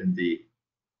current, and the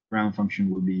brown function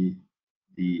will be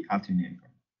the alternating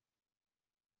current.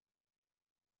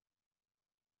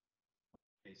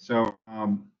 Okay, so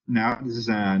now this is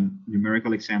a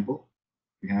numerical example.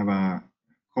 We have a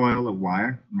coil of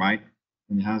wire, right?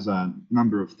 and it has a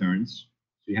number of turns.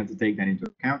 So you have to take that into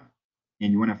account,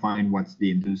 and you want to find what's the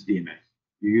induced EMF.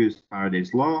 You use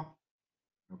Faraday's law.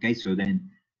 Okay, so then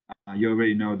you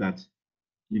already know that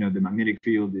the magnetic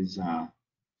field is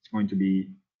it's going to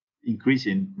be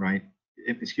increasing, right?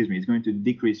 Excuse me, it's going to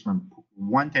decrease from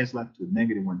 1 Tesla to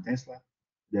 -1 Tesla.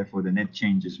 Therefore, the net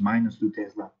change is -2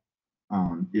 Tesla.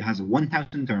 It has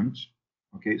 1,000 turns.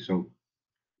 Okay, so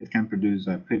it can produce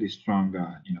a pretty strong,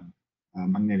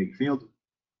 magnetic field,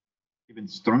 even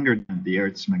stronger than the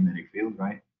Earth's magnetic field,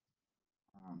 right?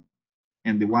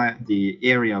 And the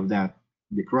area of that,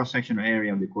 the cross-sectional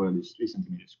area of the coil is 3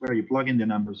 centimeters square. You plug in the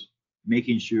numbers,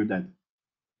 making sure that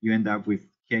you end up with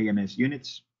KMS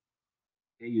units.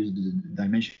 Okay, use the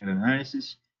dimensional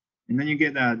analysis, and then you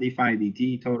get d phi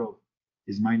dt total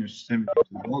is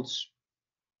 -72 volts.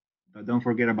 But don't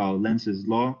forget about Lenz's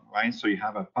law, right? So you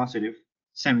have a positive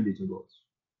 72 volts.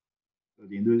 So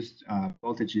the induced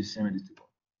voltage is 72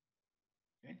 volts.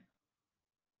 Okay.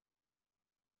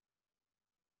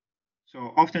 So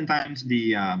oftentimes the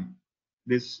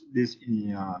this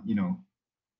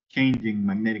changing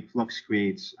magnetic flux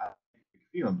creates a magnetic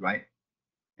field, right?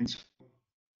 And so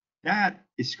that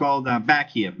is called a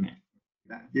back EMF.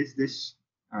 This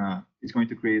is going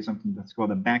to create something that's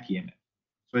called a back EMF.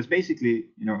 So it's basically,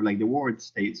 like the word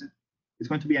states, it's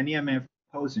going to be an EMF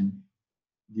opposing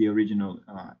the original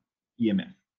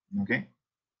EMF. Okay,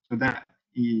 so that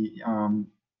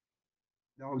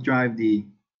will drive the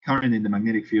current in the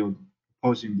magnetic field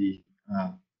opposing the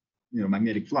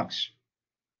magnetic flux,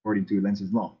 according to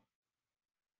Lenz's law.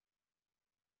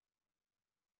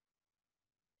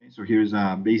 Okay, so here's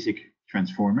a basic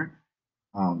transformer.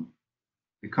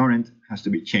 The current has to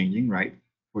be changing, right,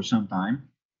 for some time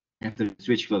after the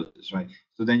switch closes, right?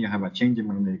 So then you have a change in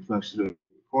magnetic flux through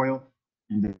the coil,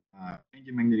 and the change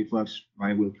in magnetic flux,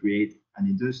 right, will create an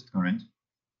induced current.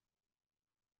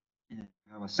 And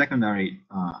you have a secondary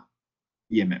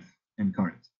EMF and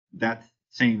current. That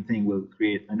same thing will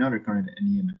create another current and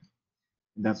EMF.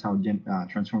 And that's how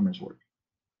transformers work.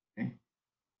 Okay.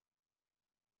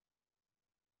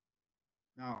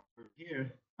 Now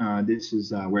here, this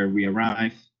is where we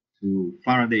arrive to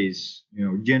Faraday's,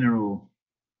 general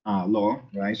law,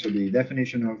 right? So the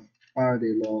definition of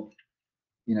Faraday law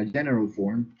in a general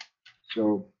form. So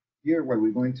here, what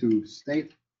we're going to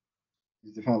state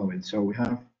is the following. So we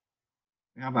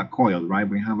have a coil, right?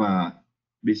 We have a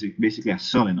basically a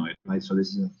solenoid, right? So this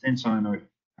is a thin solenoid,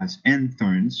 has n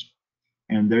turns,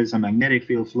 and there's a magnetic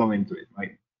field flowing through it,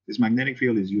 right? This magnetic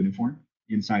field is uniform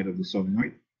inside of the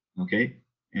solenoid, okay?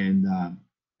 And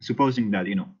supposing that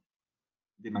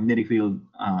the magnetic field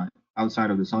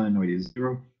outside of the solenoid is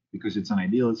 0 because it's an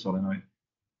ideal solenoid,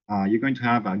 you're going to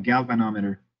have a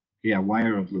galvanometer, a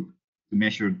wire of loop to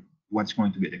measure what's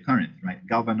going to be the current, right?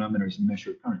 Galvanometers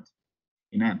measure current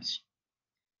in amps.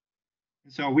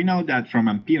 So we know that from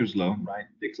Ampere's law, right,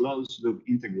 the closed loop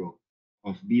integral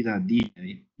of beta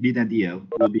dl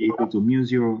will be equal to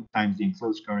mu0 times the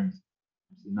enclosed current.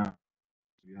 So now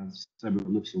you have several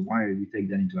loops of wire, you take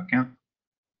that into account.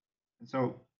 And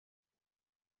so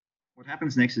what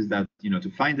happens next is that,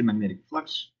 to find the magnetic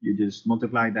flux, you just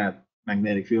multiply that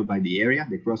magnetic field by the area,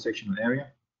 the cross-sectional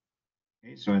area.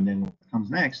 Okay, so and then what comes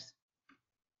next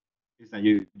is that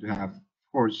you have,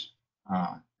 of course,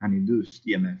 an induced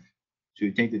EMF. So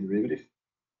you take the derivative,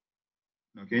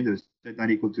 okay, set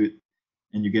that equal to it,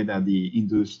 and you get that the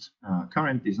induced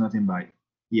current is nothing but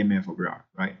EMF over R,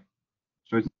 right?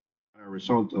 So it's a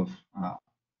result of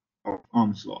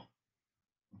Ohm's law,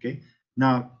 okay?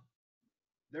 Now,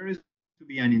 there is to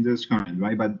be an induced current,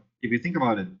 right? But if you think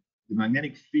about it, the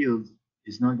magnetic field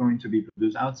is not going to be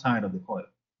produced outside of the coil.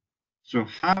 So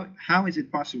how is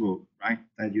it possible, right,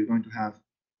 that you're going to have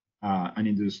an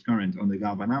induced current on the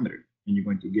galvanometer and you're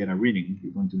going to get a reading?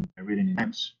 You're going to get a reading in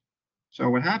amps. So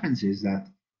what happens is that,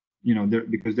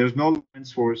 because there's no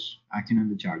Lorentz force acting on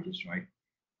the charges, right?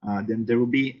 Then there will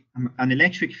be an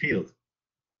electric field,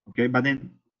 okay? But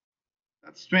then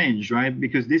that's strange, right?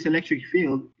 Because this electric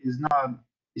field is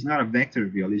not a vector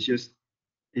field.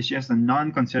 It's just a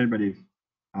non-conservative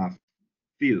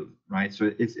field, right?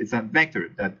 So it's a vector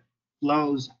that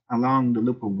flows along the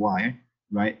loop of wire,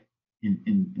 right?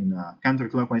 In a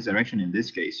counterclockwise direction in this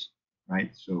case,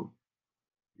 right? So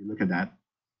you look at that.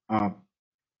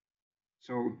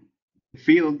 So the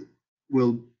field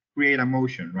will create a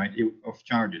motion, right, of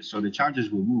charges. So the charges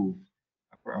will move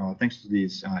thanks to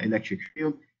this electric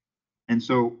field. And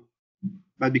so,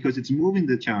 but because it's moving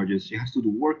the charges, it has to do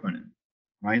work on it,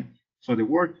 right? So the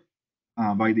work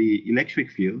by the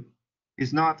electric field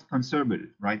is not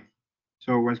conservative, right?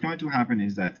 So what's going to happen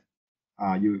is that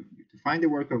to find the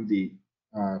work of the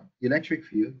electric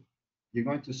field, you're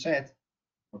going to set,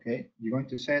 okay, you're going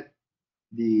to set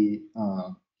the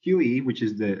QE, which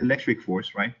is the electric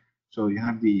force, right? So you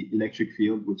have the electric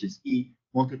field, which is E,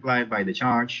 multiplied by the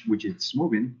charge, which is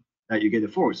moving, that you get a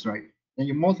force, right? And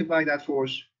you multiply that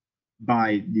force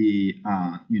by the,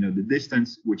 the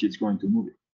distance which it's going to move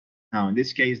it. Now, in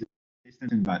this case, the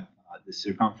distance but the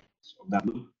circumference of that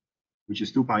loop, which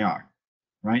is 2 pi r,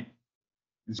 right?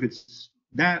 And so it's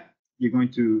that you're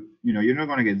going to, you're not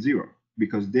going to get zero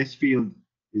because this field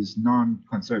is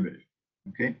non-conservative,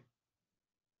 okay?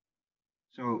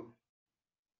 So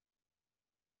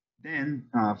then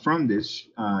from this,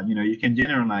 you can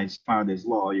generalize Faraday's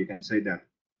law. You can say that,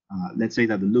 let's say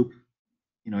that the loop,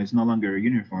 is no longer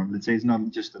uniform. Let's say it's not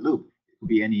just a loop. It could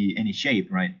be any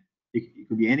shape, right? It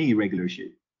could be any irregular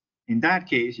shape. In that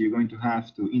case, you're going to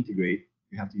have to integrate.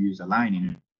 You have to use a line in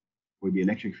it for the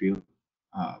electric field,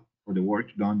 for the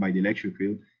work done by the electric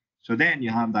field. So then you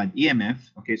have that EMF.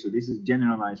 Okay, so this is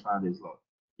generalized Faraday's law.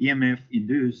 EMF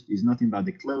induced is nothing but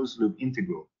the closed loop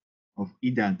integral of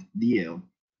E dot dl,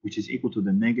 which is equal to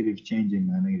the negative change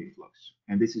in magnetic flux.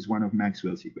 And this is one of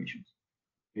Maxwell's equations.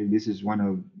 Okay, this is one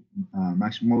of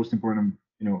most important,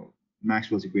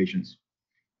 Maxwell's equations,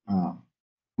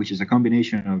 which is a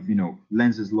combination of,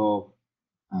 Lenz's law,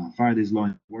 Faraday's law,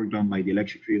 and work done by the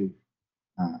electric field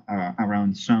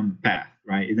around some path,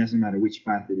 right? It doesn't matter which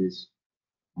path it is.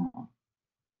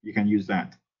 You can use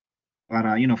that. But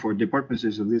for the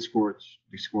purposes of this course,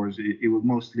 it will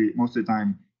most of the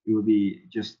time it will be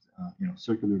just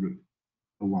circular loop,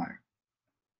 a wire.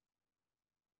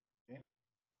 Okay.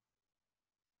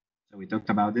 So we talked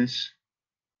about this.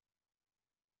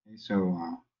 Okay, so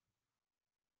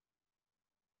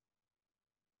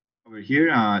over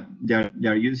here,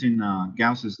 they're using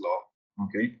Gauss's law.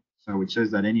 Okay, so it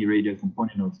says that any radial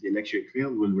component of the electric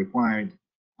field will require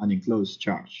an enclosed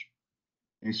charge.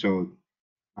 Okay, so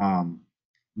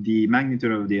the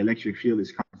magnitude of the electric field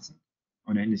is constant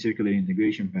on any circular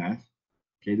integration path,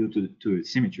 okay, due to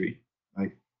its symmetry,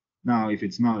 right? Now, if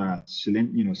it's not a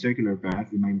circular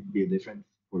path, it might be different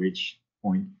for each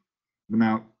point. But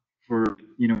now, we're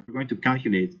going to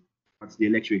calculate what's the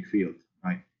electric field,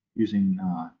 right? Using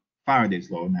Faraday's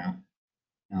law now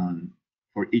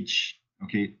for each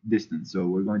distance. So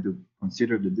we're going to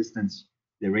consider the distance,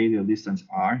 the radial distance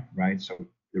r, right? So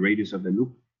the radius of the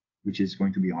loop, which is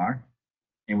going to be r,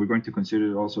 and we're going to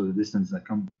consider also the distance that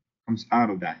comes out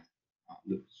of that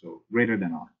loop, so greater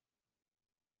than r.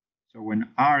 So when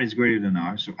r is greater than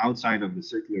r, so outside of the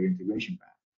circular integration path,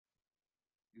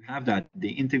 you have that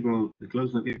the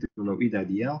closed loop integral of E dot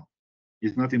dl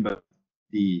is nothing but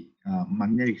the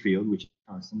magnetic field, which is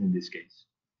constant in this case.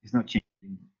 It's not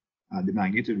changing the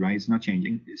magnitude, right? It's not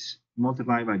changing. It's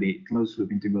multiplied by the closed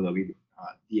loop integral of E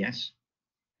ds,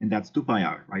 and that's 2 pi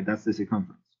r, right? That's the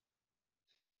circumference.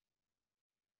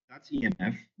 That's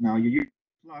EMF. Now you use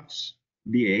flux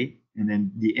dA, and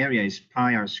then the area is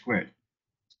pi r squared.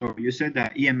 So you said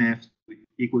that EMF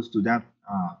equals to that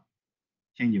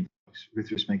change in flux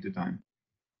with respect to time,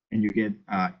 and you get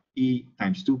E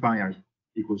times 2 pi r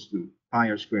equals to pi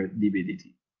r squared dB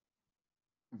dt.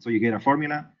 And so you get a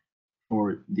formula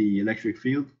for the electric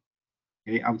field,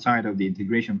 okay, outside of the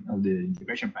integration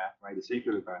path, right, the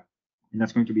circular path, and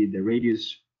that's going to be the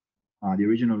radius, the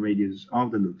original radius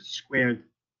of the loop squared,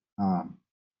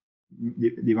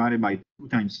 divided by 2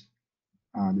 times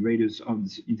the radius of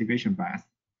the integration path,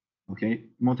 okay,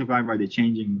 multiplied by the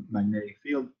changing magnetic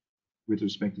field with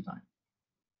respect to time.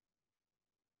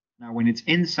 Now, when it's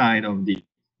inside of the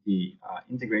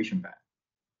integration path,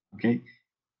 okay,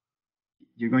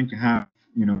 you're going to have,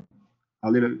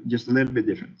 just a little bit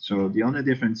different. So the only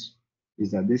difference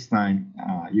is that this time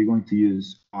you're going to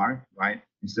use R, right,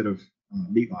 instead of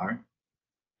big R,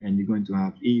 and you're going to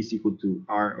have E is equal to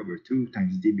R over 2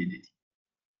 times dB dt.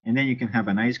 And then you can have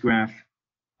a nice graph.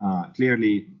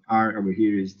 Clearly, R over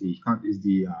here is the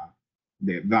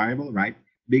variable, right?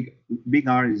 Big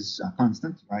R is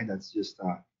constant, right? That's just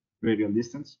radial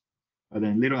distance. But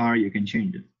then little r, you can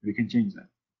change it. We can change that.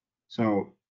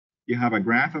 So you have a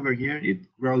graph over here. It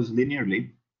grows linearly,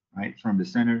 right, from the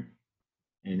center.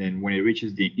 And then when it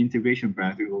reaches the integration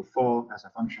path, it will fall as a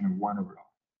function of 1 over r.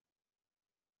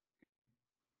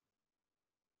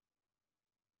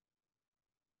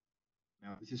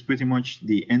 Now, this is pretty much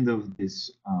the end of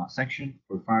this section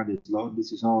for Faraday's law.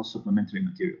 This is all supplementary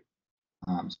material.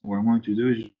 So what I'm going to do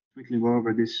is quickly go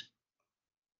over this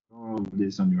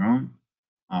on your own.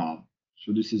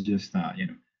 So this is just a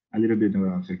little bit of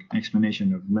an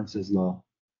explanation of Lenz's law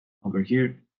over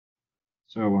here.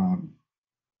 So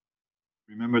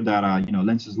remember that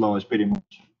Lenz's law is pretty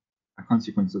much a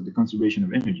consequence of the conservation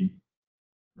of energy,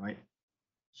 right?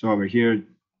 So over here,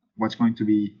 what's going to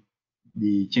be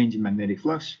the change in magnetic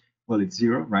flux? Well, it's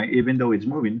zero, right? Even though it's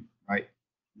moving, right?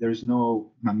 There's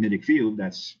no magnetic field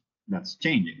that's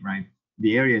changing, right?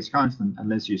 The area is constant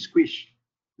unless you squish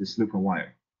this loop of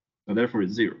wire. So therefore,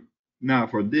 it's zero. Now,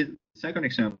 for this second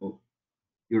example,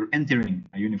 you're entering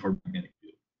a uniform magnetic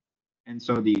field. And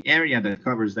so the area that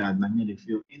covers that magnetic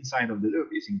field inside of the loop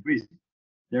is increasing.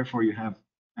 Therefore, you have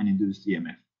an induced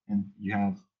EMF, and you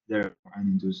have therefore an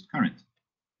induced current.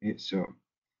 Okay, so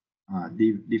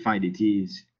d phi dt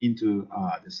is into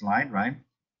the slide, right?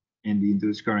 And the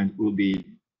induced current will be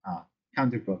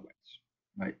counterclockwise,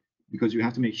 right? Because you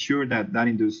have to make sure that that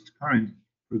induced current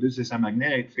produces a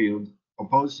magnetic field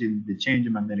opposing the change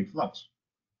in magnetic flux.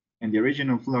 And the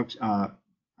original flux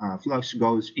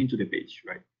goes into the page,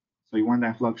 right? So you want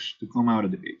that flux to come out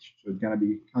of the page. So it's gotta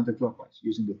be counterclockwise.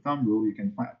 Using the thumb rule, you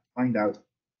can find out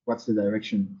what's the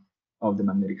direction of the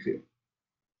magnetic field.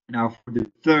 Now for the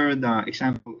third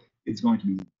example, it's going to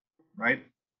be right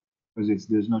because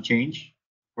there's no change.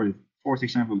 For the fourth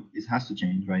example, it has to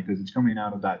change, right? Because it's coming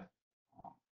out of that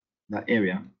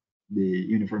area, the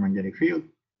uniform magnetic field,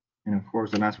 and of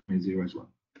course the last one is zero as well.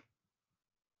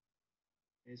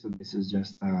 Okay, so this is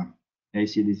just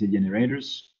AC/DC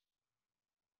generators.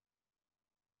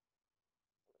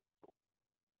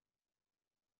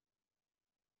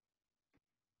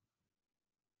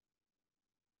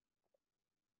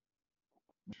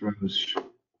 Rose.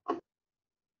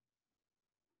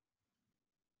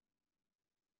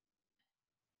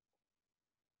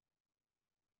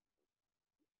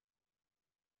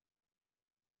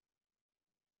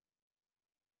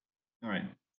 All right.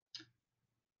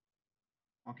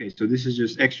 Okay, so this is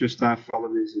just extra stuff. All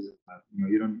of this is,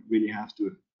 you don't really have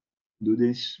to do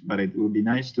this, but it would be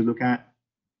nice to look at.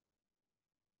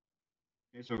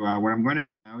 Okay, so what I'm going to do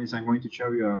now is I'm going to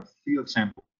show you a field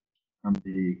sample from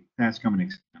the past common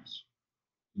exams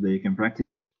so that you can practice.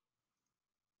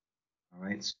 All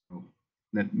right, so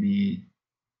let me.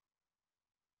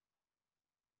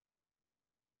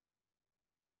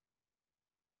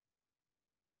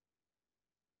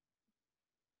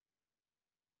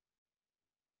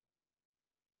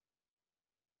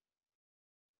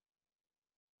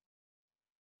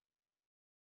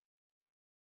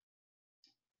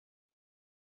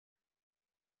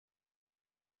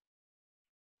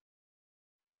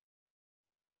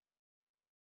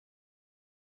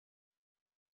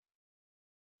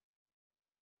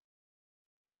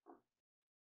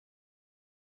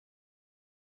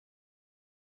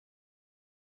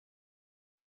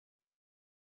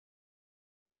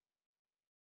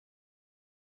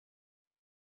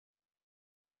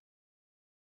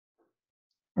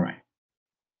 All right.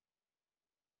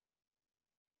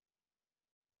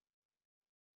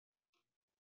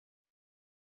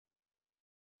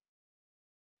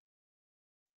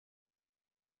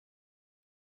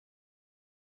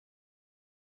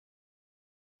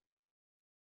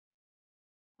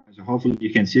 So hopefully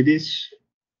you can see this.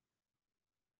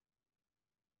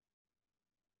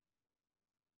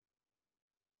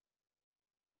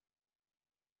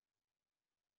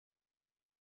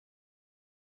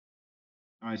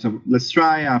 All right, so let's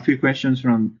try a few questions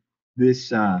from this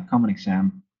common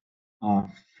exam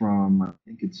from, I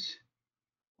think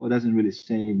well, it doesn't really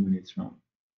say when it's from,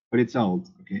 but it's old.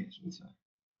 Okay, so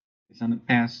it's on a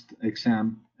past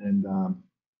exam. And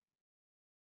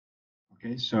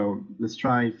okay, so let's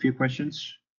try a few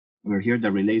questions over here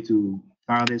that relate to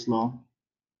Faraday's law.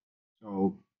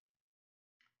 So,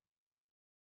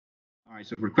 all right,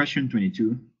 so for question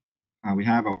 22, we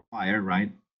have a wire,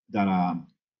 right, that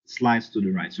slides to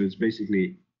the right. So it's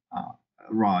basically a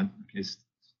rod, okay,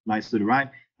 slides to the right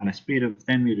at a speed of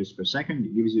 10 meters per second.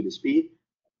 It gives you the speed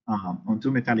on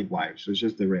two metallic wires. So it's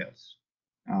just the rails.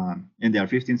 And they are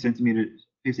 50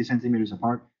 centimeters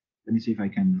apart. Let me see if I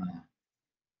can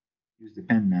use the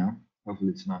pen now.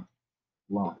 Hopefully it's not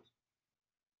locked.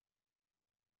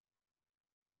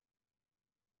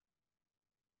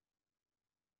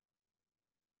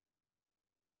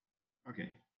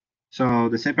 Okay. So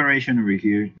the separation over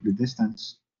here, the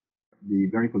distance, the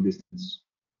vertical distance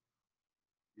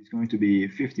is going to be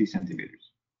 50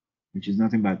 centimeters, which is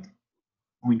nothing but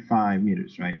 0.5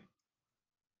 meters, right?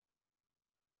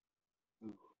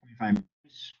 0.5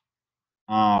 meters.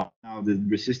 Now the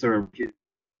resistor over here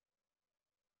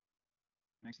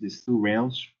next to these two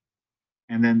rails,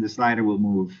 and then the slider will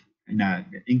move in a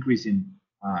increase in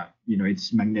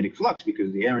its magnetic flux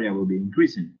because the area will be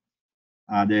increasing.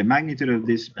 The magnitude of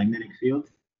this magnetic field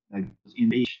that goes in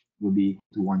the H will be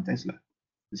to 1 Tesla.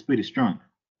 It's pretty strong,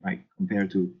 right,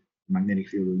 compared to the magnetic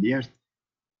field of the Earth.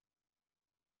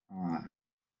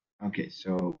 Okay,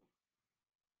 so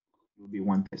it will be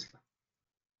 1 Tesla.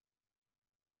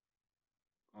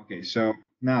 Okay, so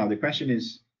now the question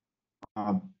is,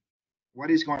 uh, what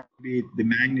is going to be the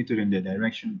magnitude and the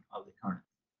direction of the current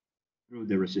through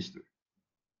the resistor?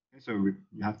 Okay, so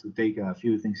you have to take a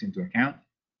few things into account.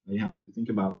 You have to think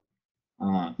about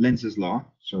Lenz's law.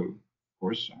 So, of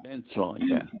course, Lens law,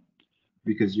 yeah.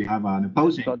 because you have an Lens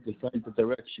opposing, law defines the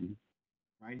direction.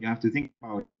 right? You have to think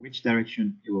about which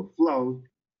direction it will flow,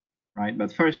 right?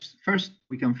 But first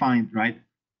we can find, right,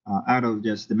 out of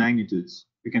just the magnitudes,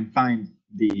 we can find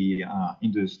the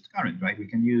induced current, right? We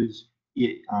can use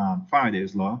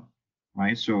Faraday's law,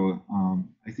 right? So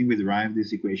I think we derived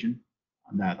this equation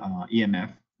that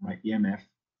EMF, right? EMF,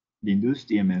 the induced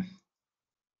EMF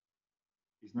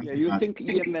is Yeah, nothing you but think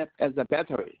EMF as a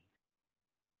battery.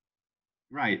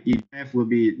 right. EMF will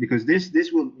be because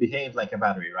this will behave like a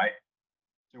battery, right?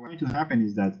 So what's going to happen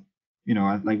is that,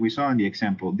 like we saw in the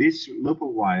example, this loop of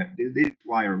wire, this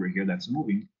wire over here that's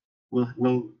moving,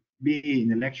 will be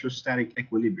in electrostatic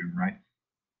equilibrium, right?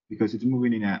 Because it's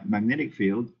moving in a magnetic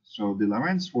field. So the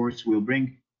Lorentz force will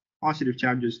bring positive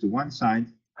charges to one side,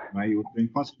 right? It will bring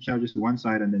positive charges to one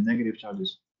side and then negative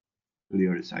charges to the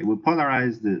other side. Will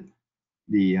polarize the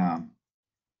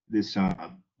this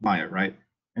wire, right?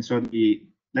 And so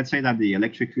let's say that the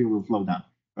electric field will flow down,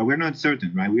 but we're not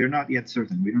certain, right? We are not yet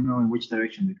certain. We don't know in which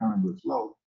direction the current will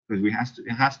flow because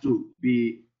it has to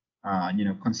be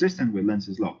consistent with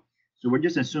Lenz's law. So we're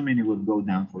just assuming it will go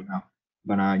down for now,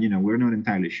 but we're not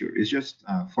entirely sure. It's just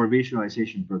for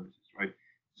visualization purposes, right?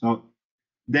 So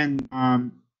then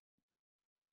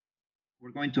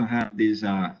we're going to have this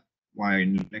wire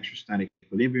in electrostatic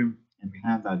equilibrium, and we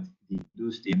have that the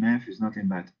induced EMF is nothing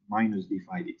but minus d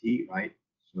phi dt, right?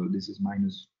 So this is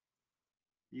minus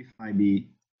d phi b.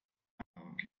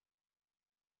 Okay.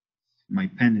 My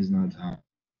pen is not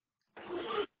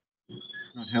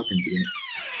helping today.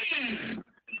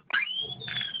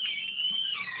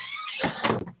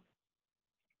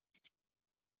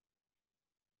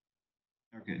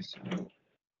 Okay, so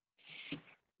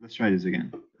let's try this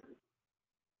again.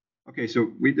 Okay,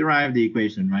 so we derived the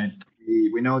equation, right?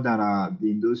 We know that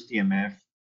the induced EMF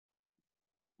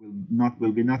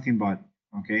will be nothing but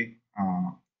okay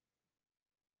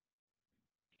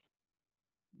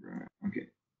okay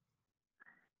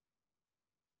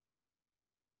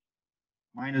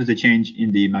minus the change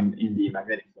in the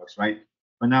magnetic flux, right?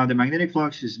 But now the magnetic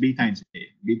flux is B times A,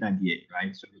 B times dA,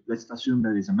 right? So let's assume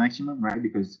that it's a maximum, right?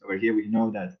 Because over here we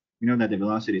know that the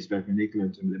velocity is perpendicular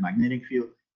to the magnetic field.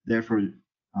 Therefore,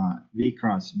 V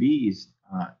cross B is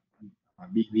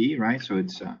BV, right? So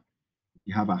it's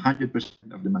you have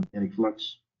 100% of the magnetic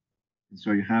flux, and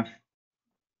so you have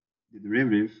the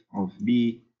derivative of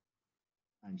B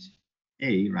times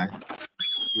A, right,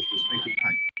 with respect to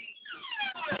time.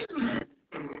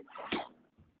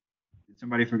 Did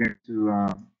somebody forget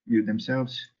to mute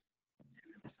themselves?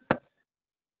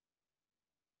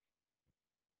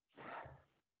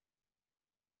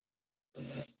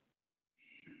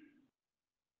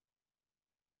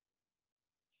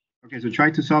 Okay, so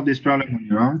try to solve this problem on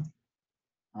your own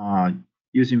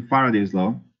using Faraday's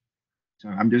law. So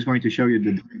I'm just going to show you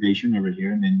the derivation over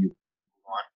here, and then you move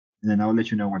on, and then I'll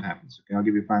let you know what happens. Okay, I'll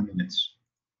give you 5 minutes.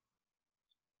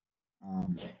 Let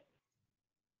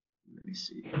me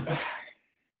see.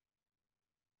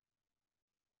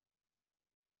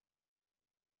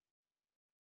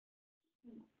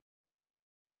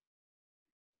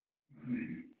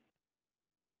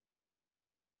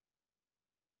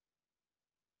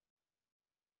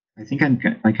 I think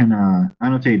I can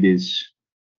annotate this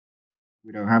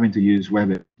without having to use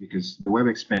WebEx because the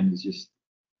WebEx pen is just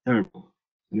terrible.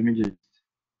 So let me just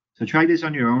so try this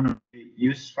on your own. Okay?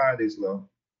 Use Faraday's law.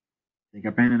 Take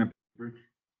a pen and a paper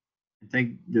and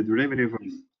take the derivative of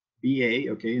BA.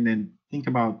 Okay, and then think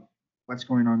about what's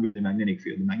going on with the magnetic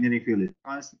field. The magnetic field is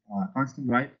constant,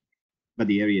 right? But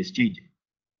the area is changing.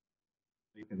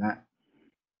 Look at that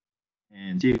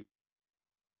and see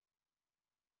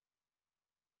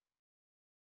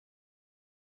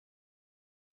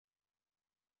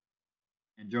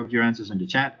and drop your answers in the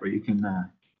chat, or you can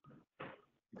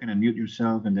unmute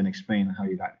yourself and then explain how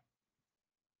you got it.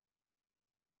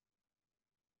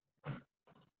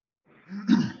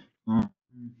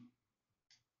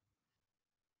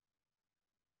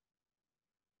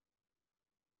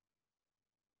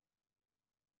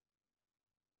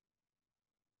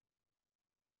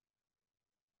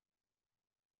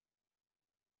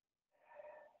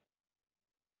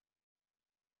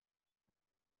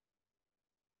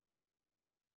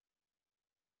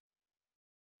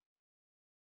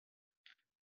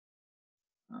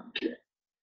 Okay.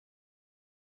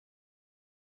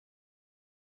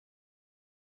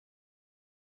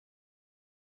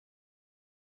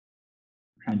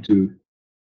 trying to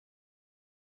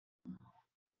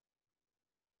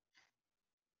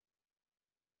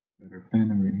better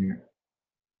pen over here.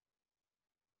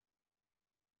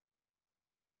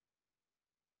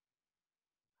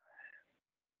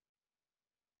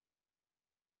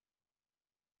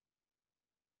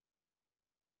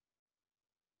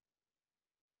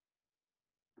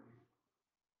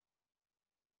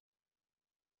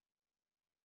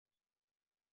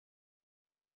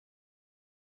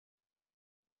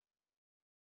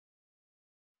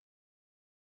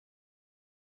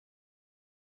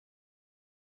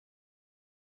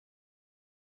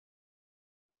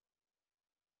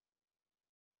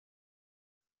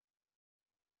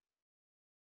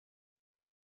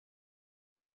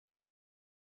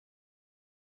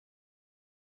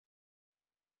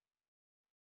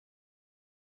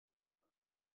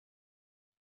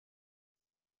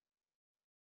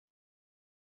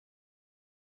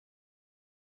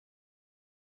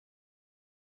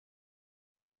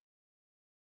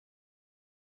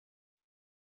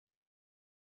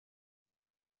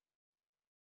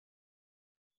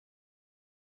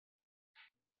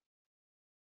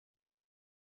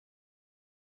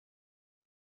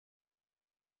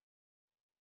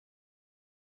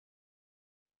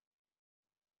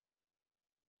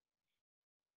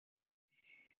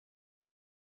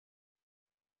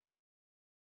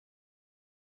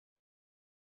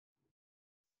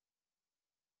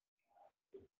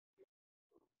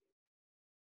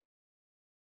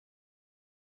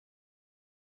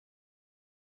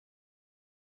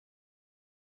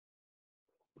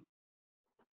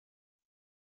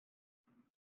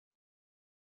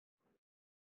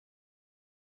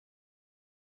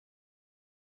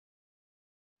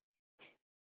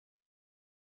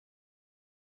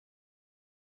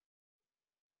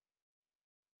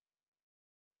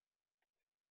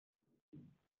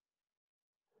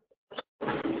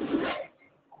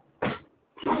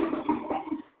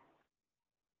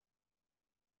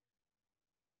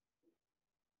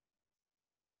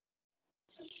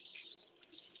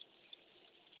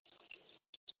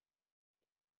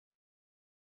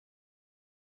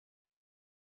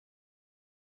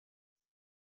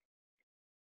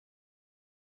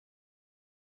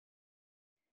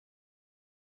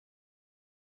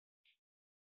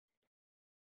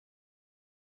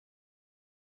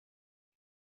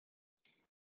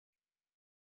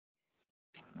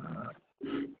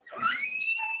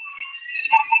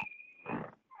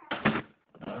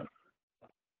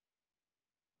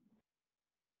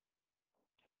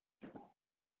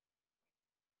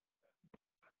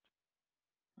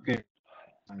 Okay.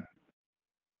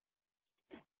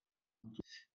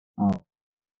 Oh,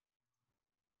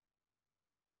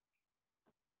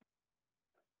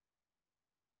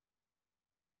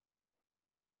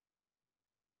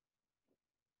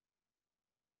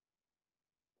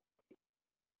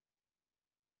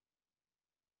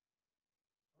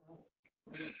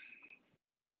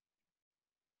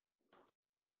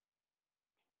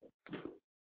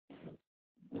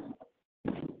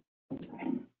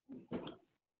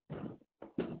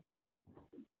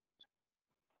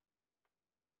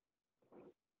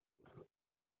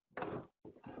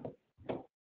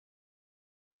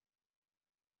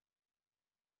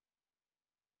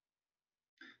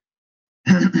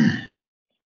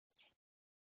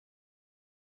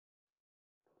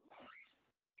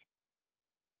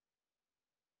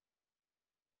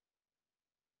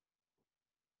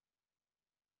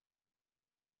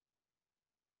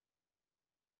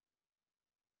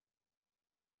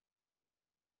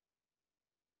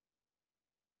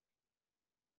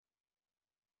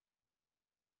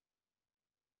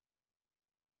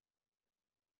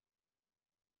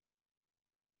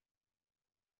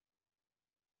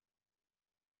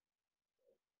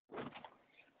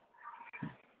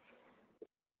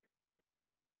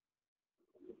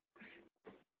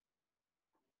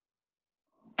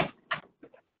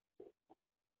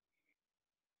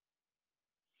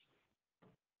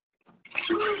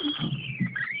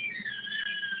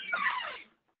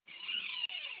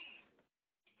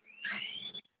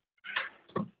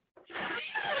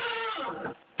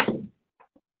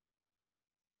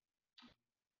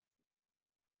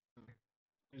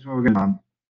 here's what we're gonna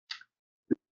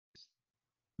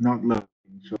not loading.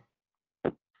 So,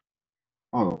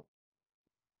 oh,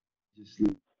 just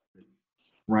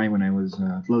right when I was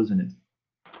closing it.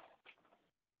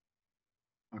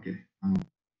 Okay.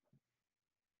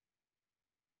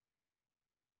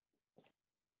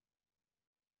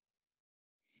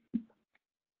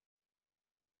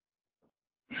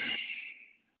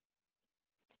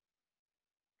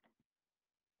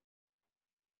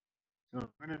 So I'm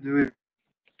gonna do it.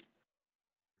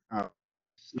 Uh,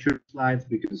 short slides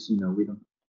because we don't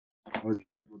I was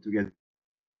able to get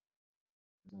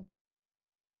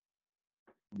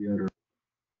the other.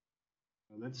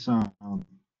 So let's I'm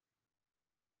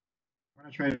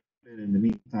gonna try to put it in the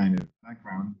meantime in the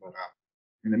background, but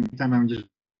in the meantime I'm just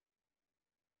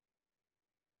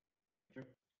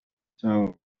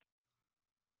so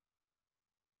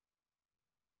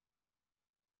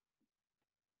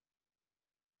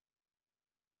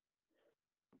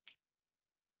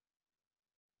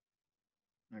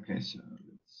okay. So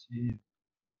let's see.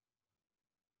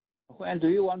 When do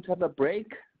you want to have a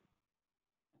break?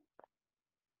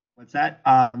 What's that?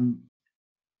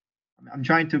 I'm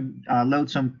trying to load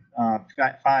some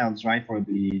files right for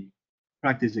the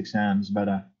practice exams, but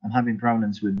I'm having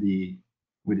problems with this.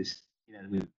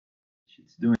 With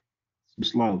it's doing so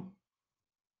slow.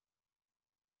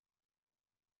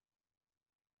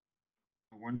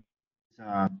 One,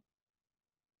 uh,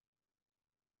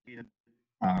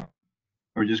 uh,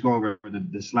 or just go over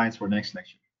the slides for next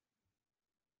lecture.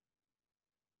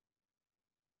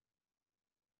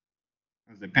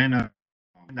 Because the pen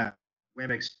that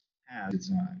WebEx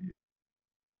has,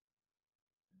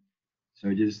 so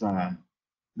it just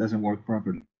doesn't work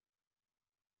properly.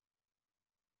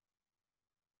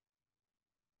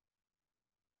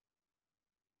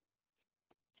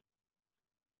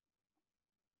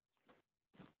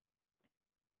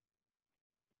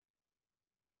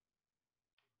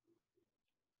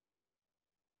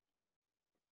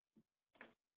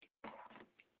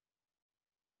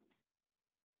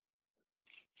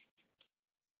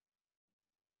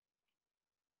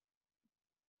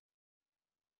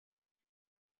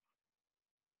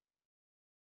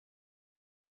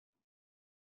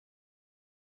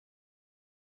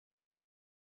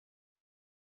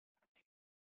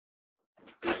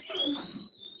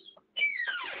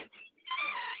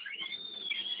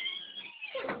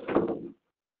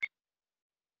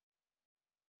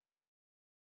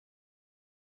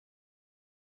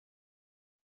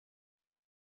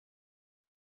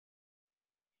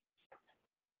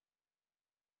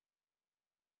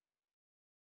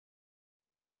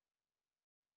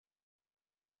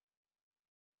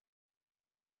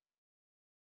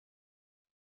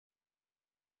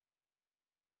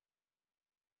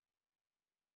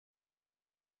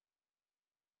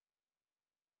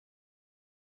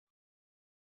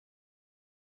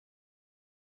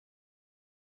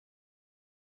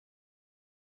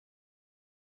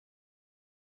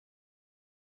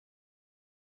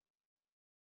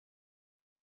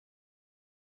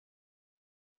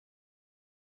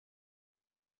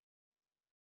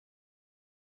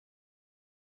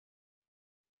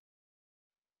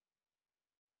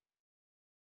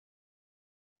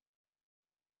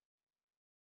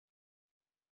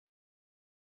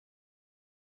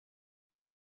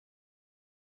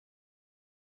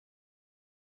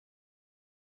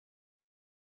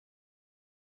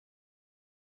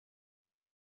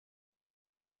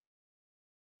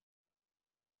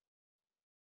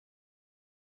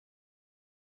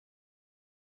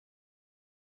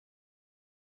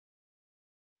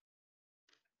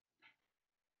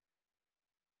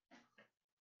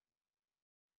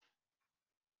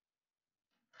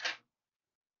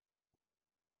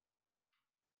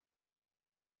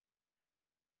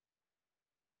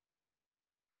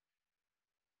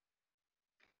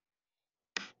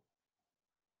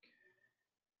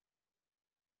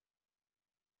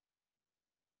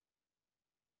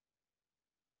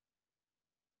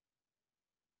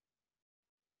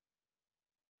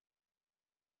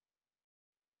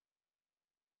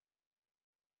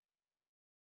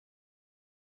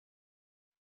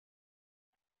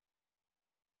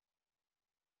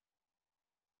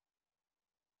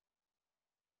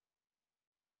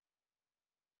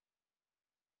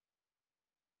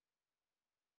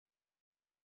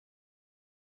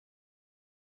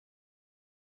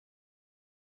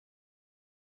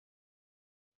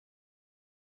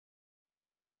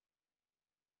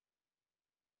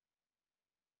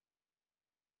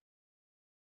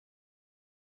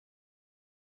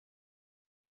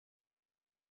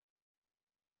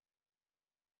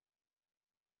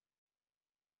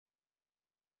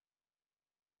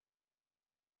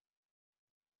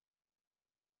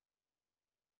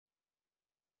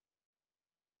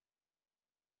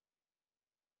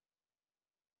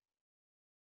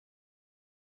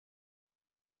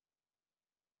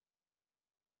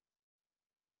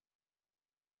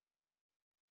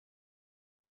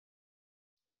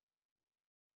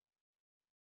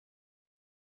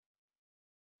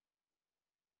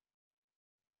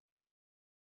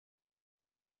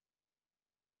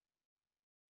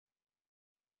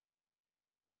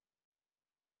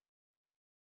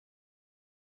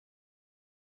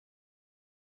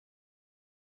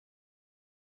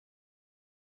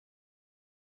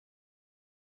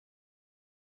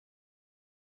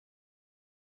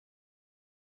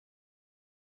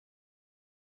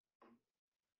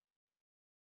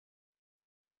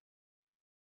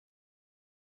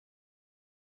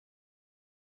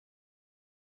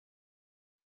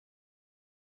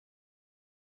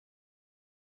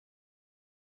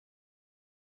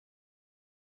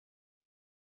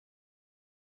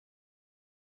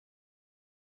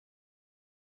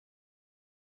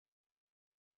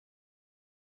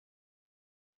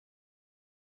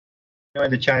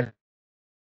 in the chat,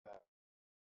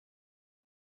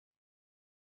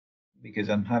 because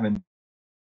I'm having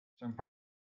some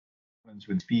problems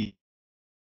with speed.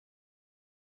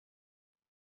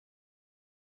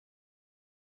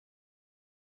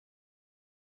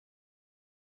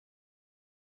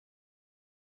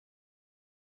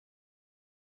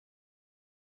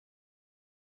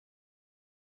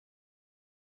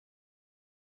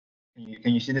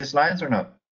 Can you see the slides or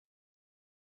not?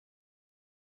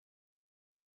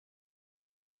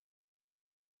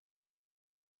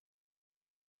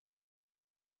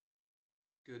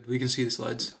 Good. We can see the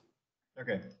slides.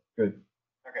 Okay, good.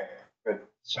 Okay, good.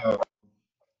 So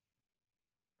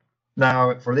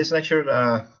now for this lecture,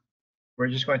 we're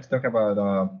just going to talk about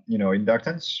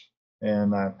inductance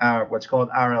and what's called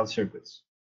RL circuits.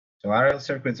 So RL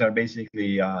circuits are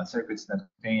basically circuits that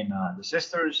contain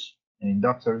resistors and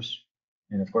inductors,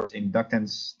 and of course inductance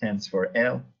stands for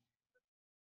L.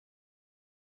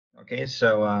 Okay,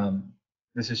 so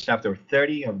this is chapter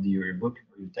 30 of your book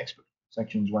or your textbook,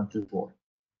 sections 1 through 4.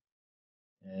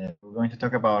 And we're going to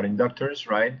talk about inductors,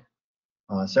 right?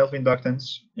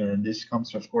 Self-inductance, and this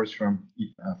comes, of course, from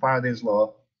Faraday's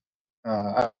law.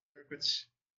 Circuits,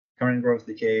 current growth,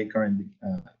 decay, current,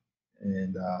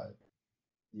 and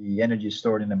the energy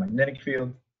stored in the magnetic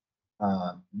field,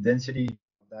 density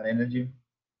of that energy,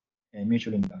 and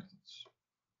mutual inductance.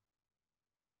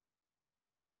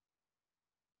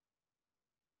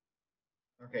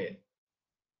 Okay,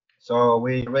 so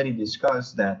we already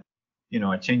discussed that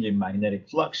a change in magnetic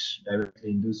flux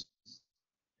directly induces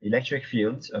electric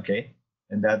fields. Okay,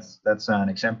 and that's an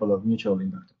example of mutual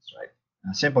inductance, right?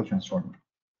 A simple transformer.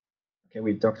 Okay,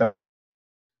 we talked about.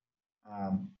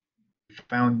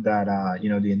 Found that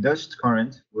the induced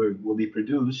current will be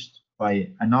produced by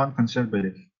a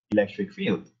non-conservative electric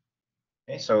field.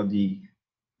 Okay, so the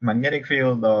magnetic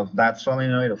field of that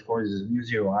solenoid, of course, is mu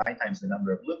zero I times the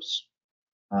number of loops.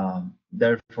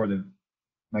 Therefore, the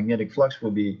magnetic flux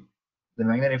will be the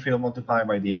magnetic field multiplied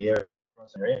by the area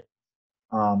across the area.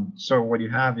 So what you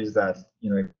have is that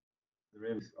the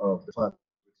derivative of the flux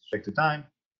with respect to time,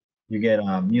 you get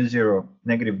mu zero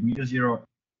negative mu zero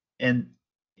n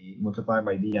multiplied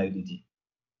by di dt.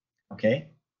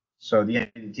 Okay, so the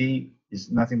dt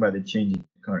is nothing but the change in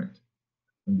current.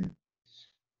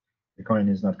 The current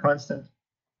is not constant,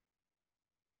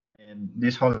 and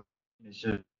this whole is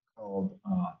just called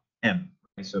m.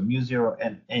 Okay, so mu zero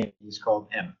and a is called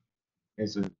m.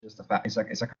 It's just a fact. It's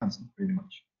a constant pretty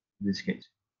much in this case.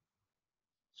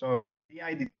 So the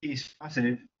dt is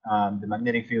positive. The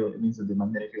magnetic field, it means that the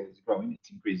magnetic field is growing,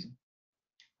 it's increasing,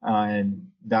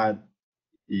 and that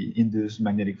the induced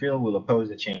magnetic field will oppose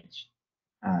the change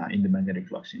in the magnetic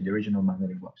flux, in the original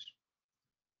magnetic flux.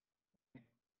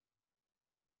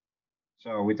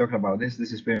 So we talked about this.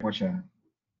 This is pretty much a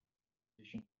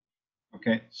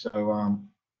okay. So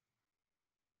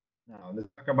now let's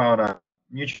talk about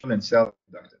mutual and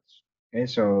self-inductance. Okay,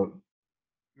 so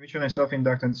mutual and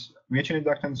self-inductance, mutual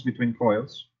inductance between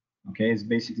coils. Okay, is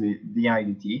basically the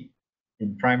dt.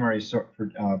 In primary,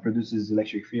 produces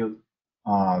electric field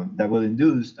that will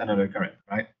induce another current,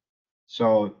 right?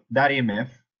 So that EMF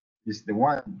is the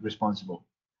one responsible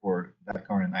for that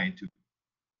current I2. This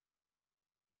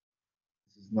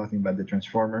is nothing but the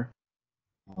transformer.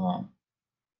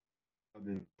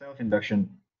 The self-induction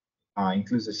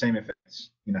includes the same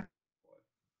effects in a coil.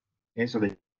 Okay, so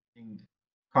the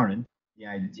current, the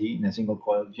IDT, in a single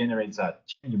coil generates a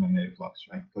change in magnetic flux,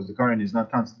 right? Because the current is not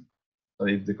constant. So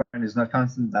if the current is not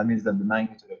constant, that means that the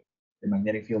magnitude of the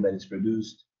magnetic field that is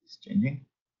produced is changing.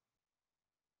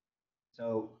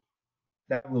 So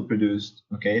that will produce,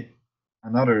 okay,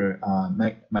 another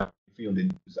magnetic field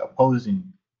is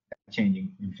opposing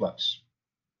changing in flux.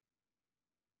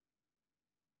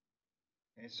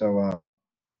 Okay, so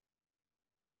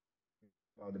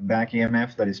the back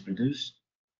EMF that is produced.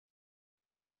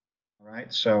 All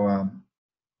right, so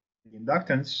the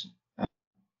inductance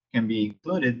can be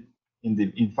included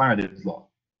in Faraday's law.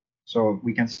 So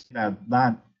we can see that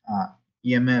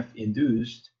EMF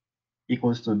induced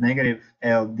equals to negative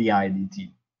L di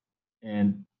dt,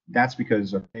 and that's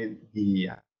because the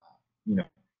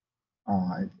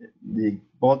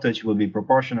voltage will be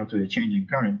proportional to the change in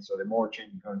current. So the more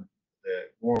change in current, the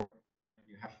more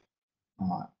you have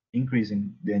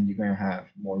increasing, then you're going to have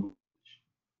more voltage.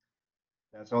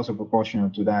 That's also proportional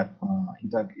to that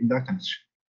inductance,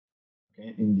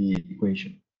 okay, in the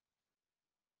equation.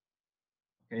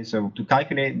 Okay, so to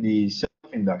calculate the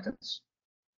self-inductance,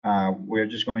 we're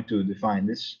just going to define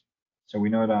this. So we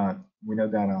know that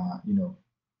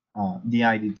di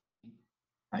dt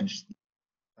times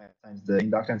the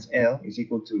inductance L is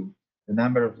equal to the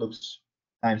number of loops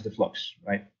times the flux,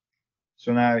 right?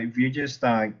 So now if you just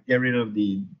get rid of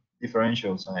the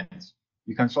differential signs,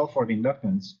 you can solve for the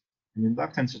inductance. And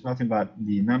inductance is nothing but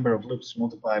the number of loops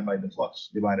multiplied by the flux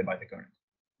divided by the current.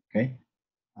 Okay.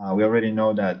 We already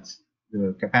know that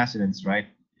the capacitance, right?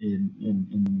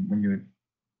 In when you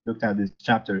looked at this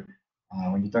chapter,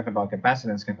 when you talk about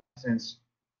capacitance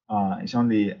is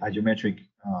only a geometric,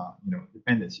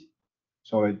 dependency.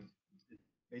 So it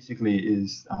basically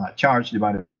is charge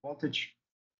divided by voltage.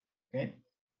 Okay.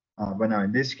 But now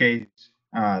in this case,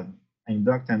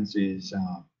 inductance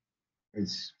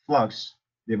is flux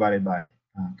divided by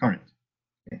current.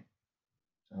 Okay.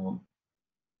 So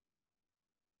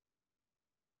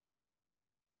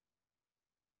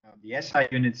the SI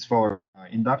units for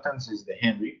inductance is the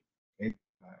Henry. Okay.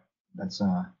 That's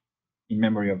in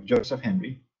memory of Joseph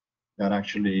Henry. That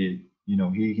actually,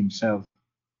 he himself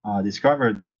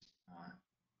discovered.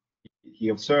 He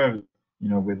observed,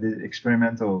 with the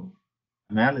experimental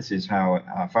analysis how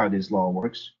Faraday's law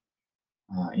works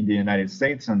in the United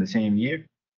States on the same year.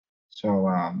 So,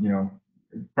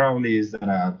 it probably is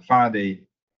that Faraday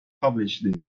published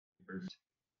this first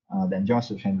than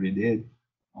Joseph Henry did.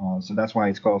 So that's why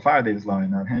it's called Faraday's law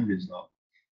and not Henry's law.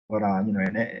 But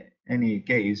in any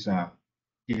case,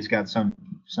 he's got some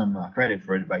credit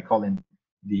for it by calling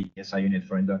the SI unit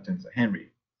for inductance a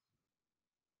Henry.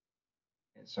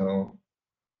 So,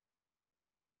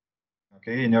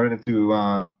 okay, in order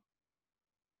to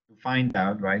find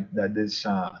out, right, that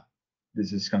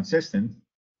this is consistent,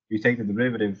 you take the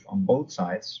derivative on both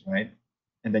sides, right,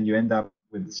 and then you end up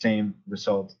with the same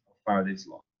result of Faraday's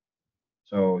law.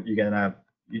 So you get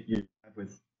you have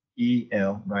with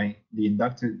EL, right, the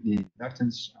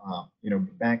inductance,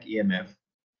 back EMF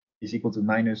is equal to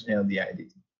minus L di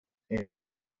dt. Okay.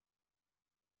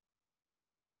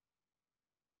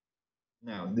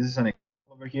 Now this is an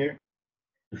example over here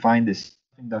to find this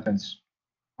inductance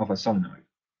of a solenoid.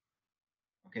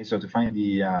 Okay, so to find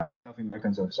the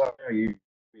self-inductance of a solenoid, you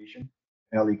equation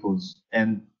L equals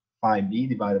N phi B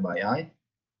divided by I.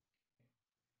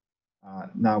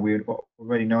 Now we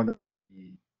already know that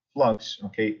the flux,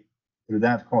 okay, through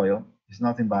that coil is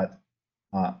nothing but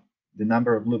the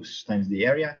number of loops times the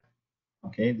area,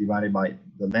 okay, divided by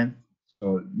the length,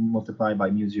 so multiplied by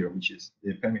mu zero, which is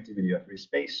the permittivity of free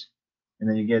space, and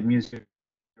then you get mu zero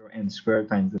n squared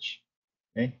times h,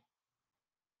 okay.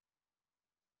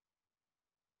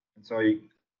 And so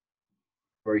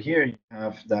over here you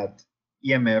have that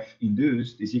EMF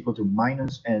induced is equal to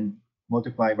minus n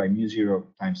multiplied by mu zero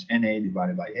times Na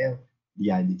divided by L di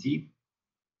dt.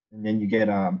 And then you get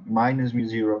minus mu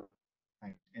zero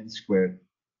times n squared.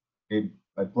 Okay,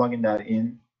 by plugging that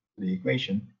in the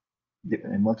equation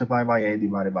and multiply by A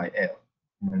divided by L,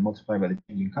 and then multiply by the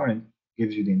changing current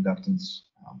gives you the inductance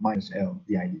minus L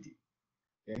di dt.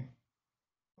 Okay.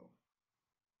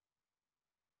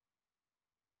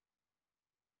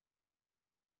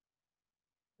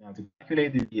 Now to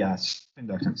calculate the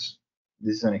inductance,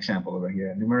 this is an example over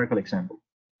here, a numerical example.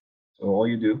 So all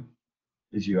you do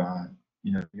is you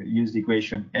use the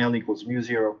equation L equals mu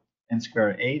zero n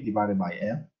squared A divided by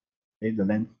L. Okay, the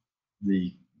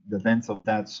length of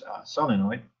that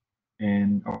solenoid,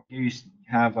 and here you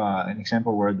have an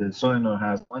example where the solenoid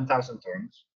has 1,000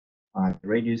 turns. The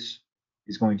radius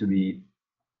is going to be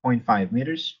 0.5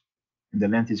 meters, and the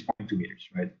length is 0.2 meters,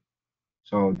 right?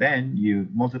 So then you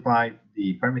multiply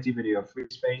the permittivity of free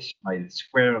space by the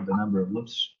square of the number of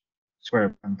loops, square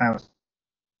of 1,000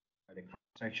 by the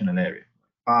cross-sectional area.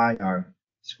 Pi r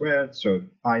squared, so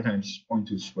pi times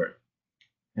 0.2 squared.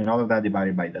 And all of that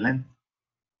divided by the length.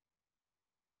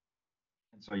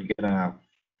 And so you get a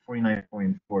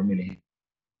 49.4 milliamps.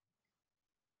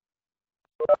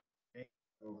 Okay.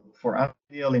 So for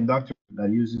ideal inductor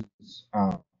that uses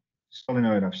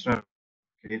solenoid obstruction,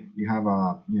 okay, you have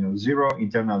a zero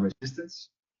internal resistance.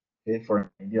 Okay,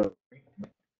 for an ideal,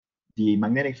 the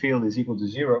magnetic field is equal to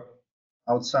zero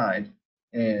outside,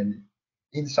 and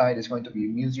inside is going to be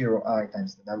mu zero I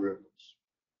times the number of loops.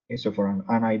 Okay, so for an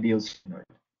unideal solenoid,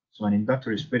 so an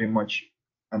inductor is pretty much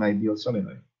an ideal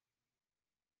solenoid.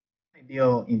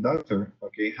 Ideal inductor,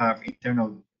 okay, have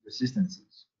internal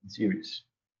resistances in series,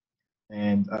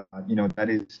 and that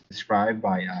is described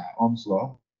by Ohm's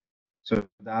law. So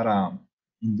that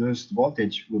induced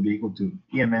voltage will be equal to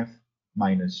EMF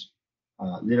minus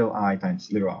little I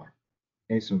times little r.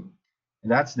 Okay, so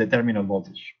that's the terminal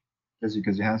voltage, just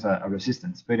because it has a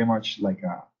resistance, pretty much like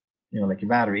like a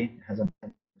battery has a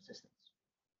resistance.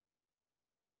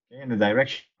 Okay, and the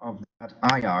direction of that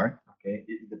IR, okay,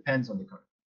 it depends on the current.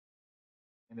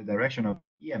 And the direction of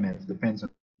EMF depends on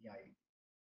the I.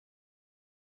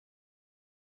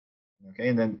 Okay,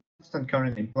 and then constant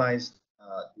current implies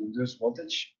the induced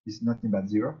voltage is nothing but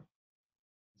zero.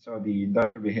 So the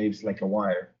inductor behaves like a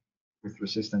wire with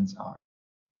resistance R.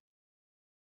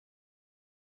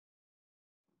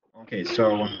 Okay,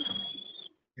 so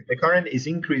if the current is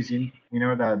increasing, we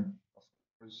know that of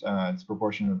course it's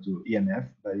proportional to EMF,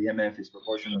 but EMF is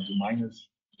proportional to minus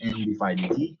N d phi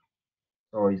dt.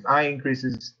 So if I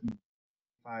increases,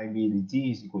 phi b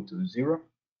dt is equal to zero.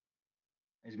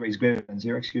 Is greater than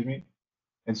zero, excuse me.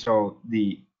 And so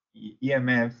the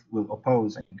EMF will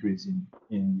oppose an increase in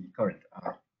the current.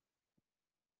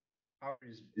 Power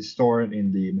is stored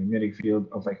in the magnetic field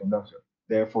of a conductor.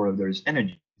 Therefore, there is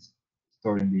energy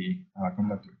stored in the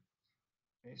conductor.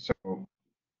 Okay, so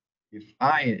if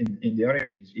I in the other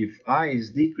case, if I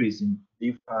is decreasing,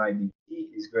 d phi dt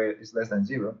is less than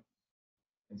zero,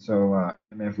 and so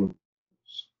EMF will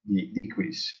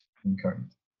decrease in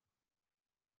current.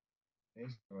 Okay,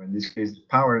 so in this case, the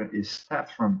power is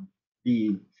tapped from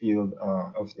the field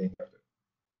of the inductor.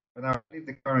 But now, if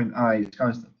the current I is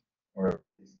constant, or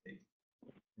in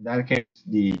that case,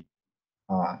 the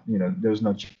there's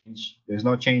no change. There's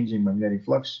no change in magnetic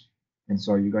flux, and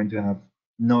so you're going to have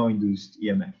no induced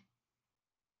EMF.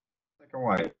 Like a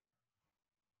wire.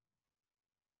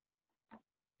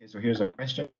 Okay, so here's a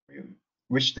question for you.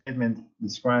 Which statement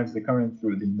describes the current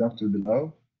through the inductor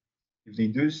below if the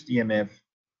induced EMF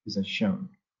is as shown?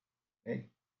 Okay.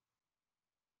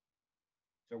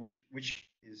 So which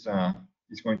is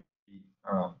going to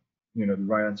be the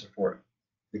right answer for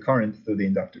the current through the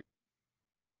inductor?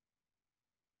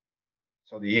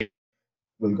 So the EMF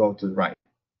will go to the right.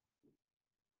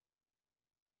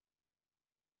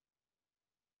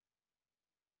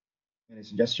 Any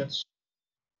suggestions?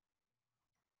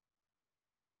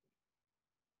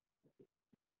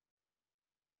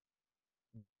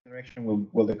 Direction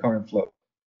will the current flow?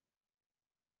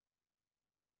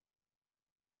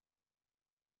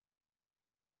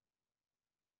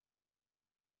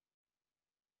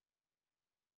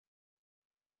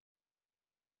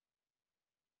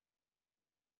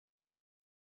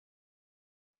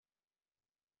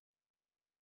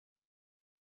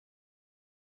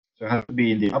 So it has to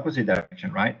be in the opposite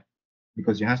direction, right?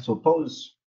 Because you have to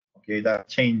oppose, okay, that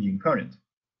change in current.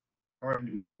 Current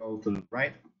will go to the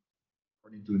right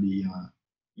according to the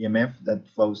EMF that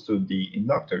flows to the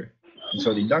inductor. And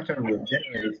so the inductor will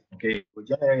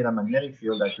generate a magnetic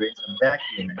field that creates a back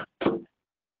EMF.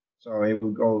 So it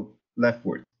will go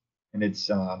leftward, and it's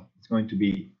going to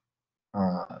be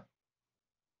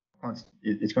constant.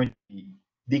 It's going to be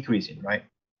decreasing, right?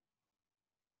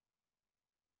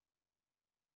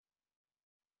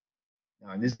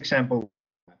 Now, in this example,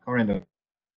 current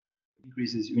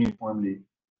increases uniformly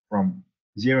from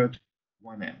 0 to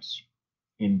 1 amps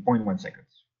in 0.1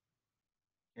 seconds.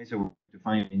 Okay, so to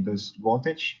find induced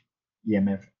voltage,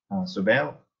 EMF sub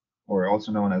L, or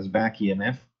also known as back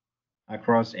EMF,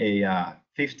 across a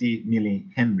 50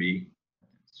 millihenry.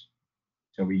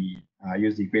 So we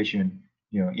use the equation,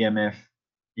 EMF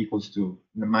equals to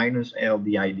the minus L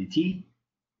di dt,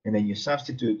 and then you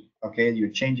substitute, okay, you're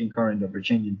changing current over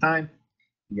changing time,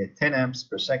 you get 10 amps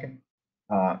per second,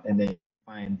 and then you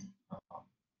find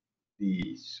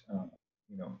these,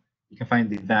 you can find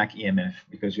the back EMF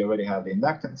because you already have the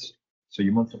inductance. So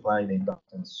you multiply the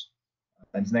inductance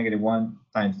times -1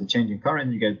 times the change in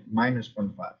current, you get minus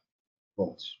 0.5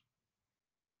 volts.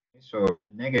 Okay, so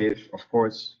negative, of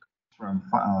course, from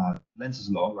Lenz's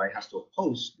law, right, has to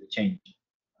oppose the change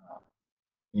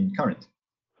in current.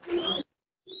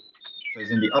 So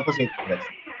it's in the opposite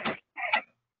direction.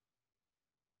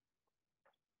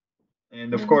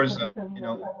 And of course,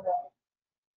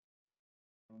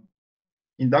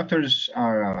 inductors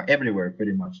are everywhere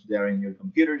pretty much. They are in your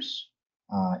computers,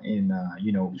 in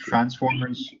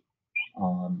transformers,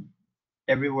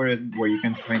 everywhere where you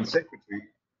can find circuitry.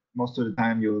 Most of the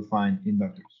time, you will find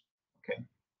inductors. Okay,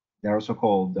 they're also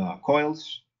called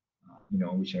coils,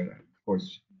 which are of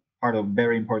course part of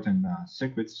very important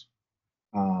circuits.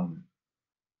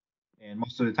 And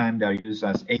most of the time, they are used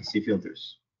as AC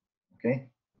filters. Okay,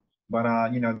 but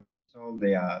so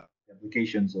the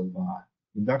applications of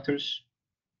inductors.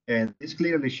 And this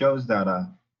clearly shows that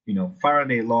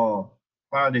Faraday's law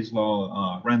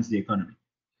runs the economy.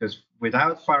 Because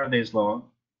without Faraday's law,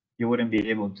 you wouldn't be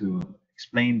able to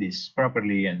explain this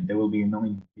properly, and there will be no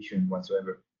indication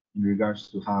whatsoever in regards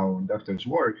to how inductors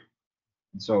work.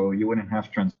 And so you wouldn't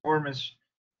have transformers,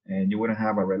 and you wouldn't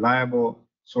have a reliable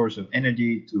source of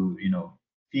energy to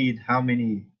feed how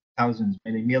many thousands,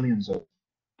 many millions of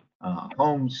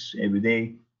homes every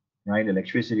day, right?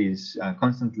 Electricity is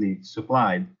constantly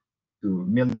supplied to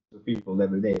millions of people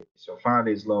every day. So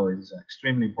Faraday's law is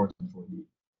extremely important for the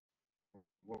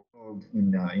world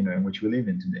in which we live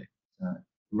in today.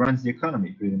 Runs the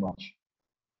economy pretty much.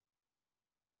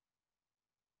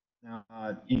 Now,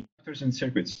 inductors and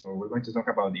circuits. So we're going to talk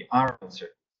about the RL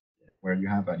circuit, where you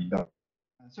have an inductor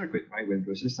circuit, right, with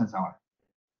resistance R.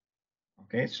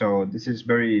 Okay, so this is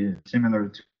very similar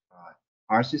to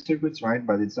RC circuits, right,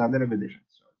 but it's a little bit different.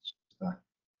 So it's just,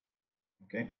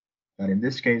 okay, but in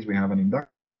this case we have an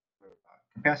inductor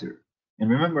capacitor, and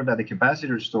remember that the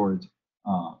capacitor stored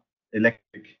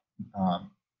electric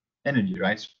energy,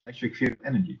 right? So electric field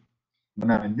energy. But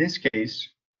now in this case,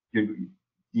 the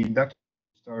inductor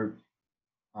stored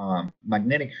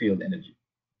magnetic field energy.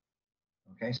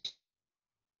 Okay, so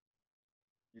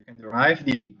you can derive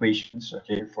the equations,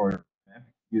 okay, for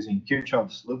using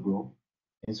Kirchhoff's loop rule.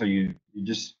 And so you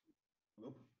just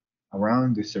loop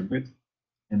around the circuit,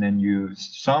 and then you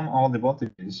sum all the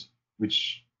voltages,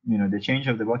 which the change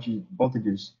of the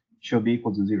voltages should be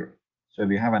equal to 0. So if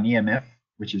you have an EMF,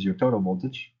 which is your total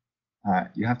voltage,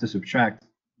 you have to subtract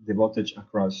the voltage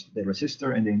across the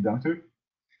resistor and the inductor.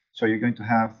 So you're going to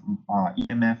have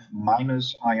EMF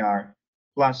minus IR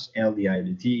plus L di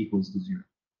dt equals to 0.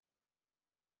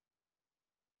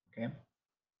 Okay.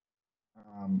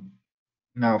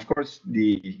 Now, of course,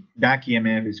 the back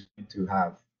EMF is going to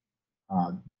have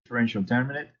differential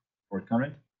terminate for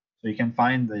current. So you can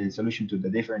find the solution to the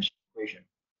differential equation.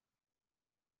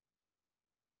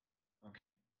 Okay.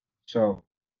 So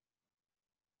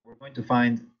we're going to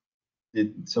find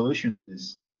the solution to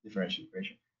this differential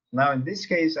equation. Now, in this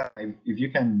case, if you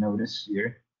can notice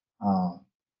here,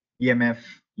 EMF,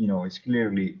 is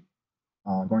clearly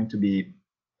going to be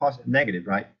positive, negative,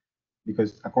 right?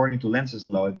 Because according to Lenz's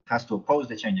law, it has to oppose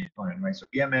the changing current, right? So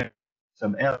EMF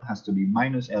sub L has to be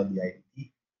minus L di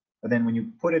dt. But then when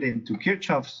you put it into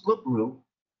Kirchhoff's loop rule,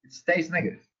 it stays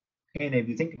negative. Okay, and if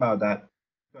you think about that,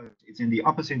 because it's in the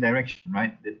opposite direction,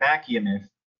 right? The back EMF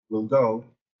will go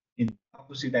in the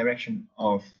opposite direction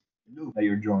of the loop that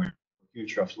you're drawing,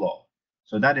 Kirchhoff's law.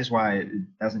 So that is why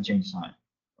it doesn't change sign.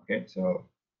 Okay, so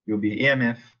you'll be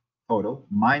EMF total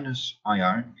minus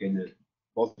IR, okay, the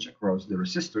voltage across the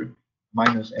resistor,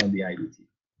 minus L di dt.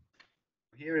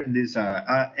 Here in this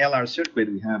LR circuit,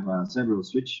 we have several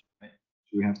switches. Right?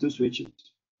 So we have 2 switches,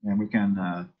 and we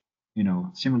can,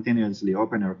 simultaneously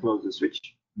open or close the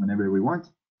switch whenever we want.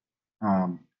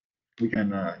 We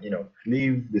can,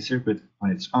 leave the circuit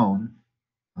on its own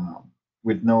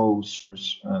with no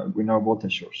source, with no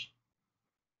voltage source.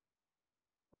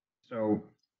 So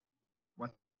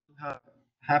what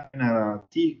happen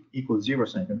at t equals 0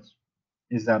 seconds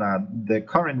is that the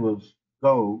current will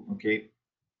go, okay,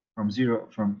 from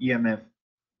EMF,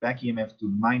 back EMF to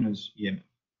minus EMF.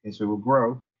 Okay, so it will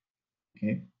grow,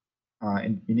 okay,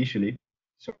 initially.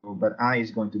 So, but I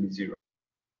is going to be 0.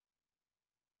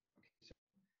 Okay, so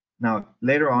now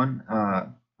later on,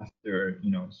 after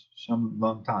some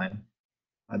long time,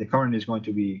 the current is going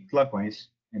to be clockwise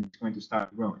and it's going to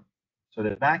start growing. So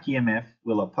the back EMF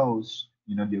will oppose,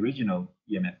 the original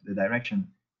EMF, the direction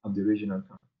of the original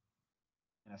current.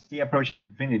 And as t approaches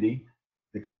infinity,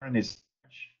 the current is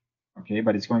okay,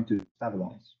 but it's going to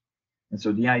stabilize. And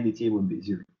so the IDT will be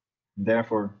 0.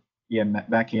 Therefore,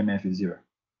 back EMF is 0.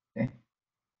 Okay.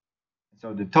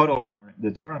 So the total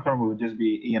current will just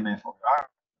be EMF over R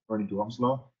according to Ohm's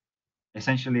law.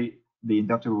 Essentially, the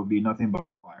inductor will be nothing but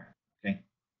wire. Okay.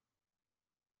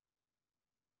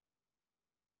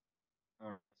 All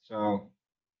right. So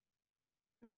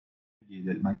the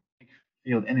magnetic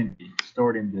field energy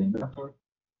stored in the inductor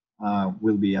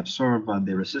will be absorbed by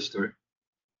the resistor.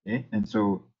 Okay. And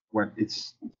so what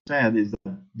it's said is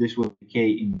that this will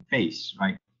decay in phase,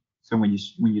 right? So when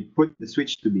you put the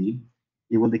switch to be,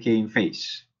 it will decay in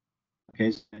phase.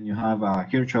 Okay, so then you have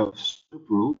Kirchhoff's loop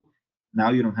rule.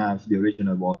 Now you don't have the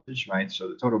original voltage, right? So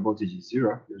the total voltage is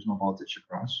 0. There's no voltage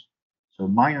across. So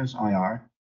minus IR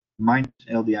minus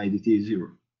L di dt is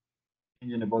 0.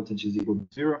 Change in the voltage is equal to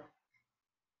 0.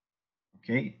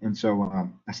 Okay, and so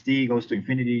as t goes to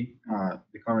infinity,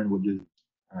 the current will just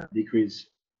decrease.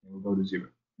 It will go to 0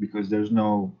 because there's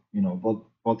no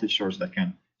voltage source that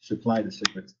can supply the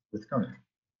circuit with current.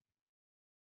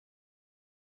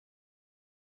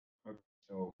 Okay,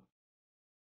 so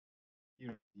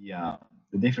here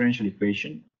the differential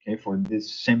equation, okay, for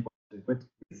this simple circuit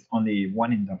with only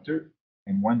one inductor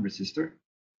and one resistor.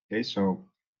 Okay, so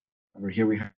over here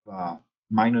we have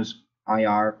minus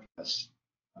IR plus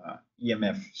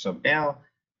EMF sub L,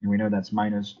 and we know that's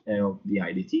minus L di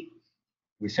dt.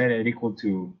 We set it equal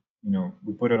to,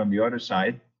 we put it on the other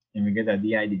side, and we get that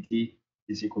di dt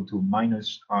is equal to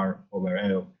minus R over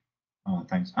L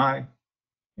times I.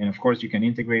 And of course, you can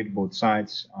integrate both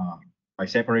sides by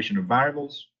separation of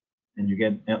variables. and you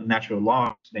get natural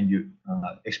logs, then you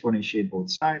exponentiate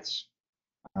both sides.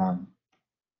 And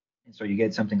so you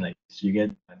get something like this. You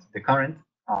get the current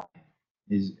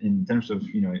is in terms of,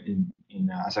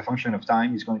 as a function of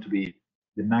time, is going to be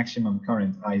the maximum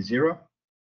current I0,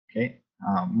 okay,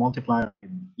 multiplied by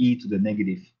e to the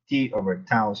negative t over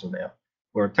tau sub L,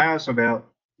 where tau sub L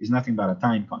is nothing but a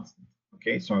time constant.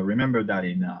 Okay, so remember that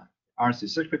in RC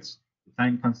circuits, the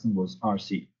time constant was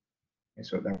RC. Okay,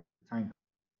 so that time.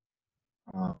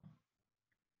 In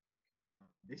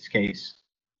this case,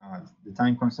 the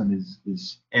time constant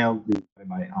is L divided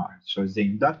by R. So it's the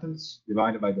inductance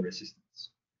divided by the resistance.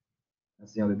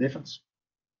 That's the only difference.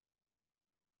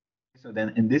 So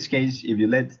then in this case, if you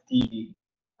let t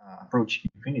approach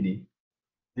infinity,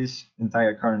 this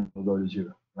entire current will go to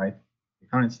zero, right? The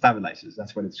current stabilizes.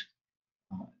 That's what it's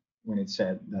when it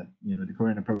said that the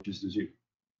current approaches to zero.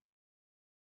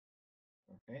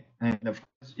 Okay, and of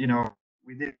course,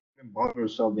 we didn't even bother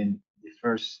solving the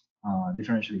first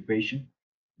differential equation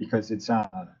because it's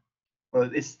well,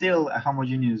 it's still a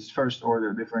homogeneous first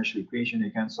order differential equation.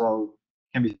 It can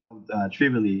be solved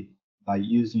trivially by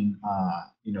using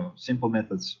simple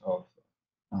methods of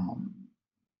um,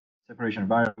 separation of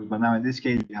variables. But now in this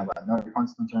case, we have another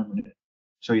constant term in it,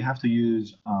 so you have to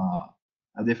use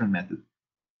a different method.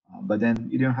 But then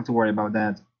you don't have to worry about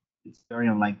that. It's very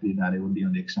unlikely that it will be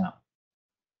on the exam.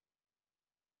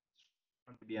 It's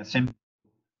going to be a simple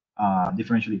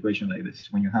differential equation like this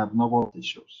when you have no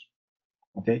voltage source.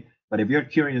 Okay, but if you're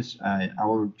curious, I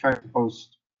will try to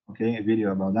post a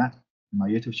video about that on my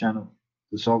YouTube channel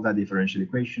to solve that differential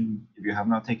equation. If you have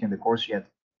not taken the course yet,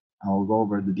 I will go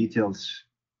over the details,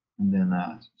 and then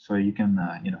so you can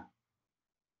take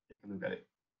a look at it.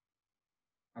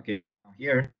 Okay, now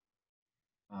here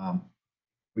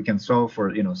we can solve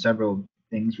for several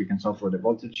things. We can solve for the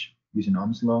voltage using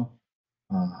Ohm's law.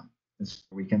 So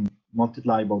we can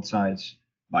multiply both sides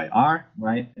by R,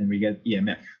 right? And we get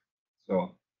EMF.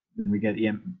 So we get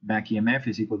back EMF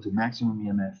is equal to maximum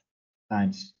EMF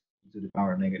times e to the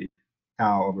power negative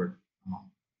tau over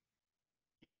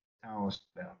tau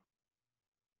squared.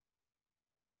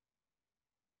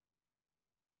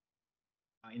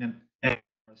 In an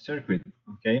electrical circuit,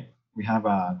 okay, we have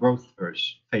a growth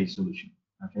phase solution.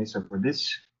 Okay, so for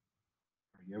this,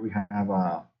 here we have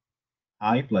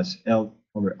I plus L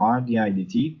over R di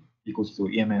dt equals to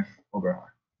EMF over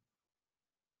R.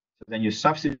 So then you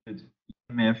substitute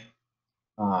EMF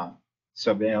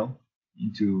sub L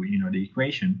into the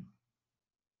equation.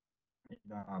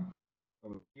 And,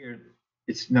 over here,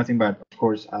 it's nothing but, of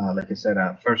course, like I said,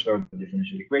 first order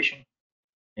differential equation.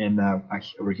 And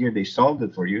over here they solved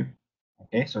it for you.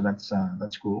 Okay, so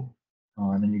that's cool.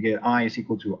 And then you get I is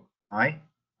equal to I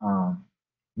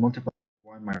multiplied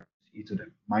by 1 minus e to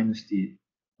the minus t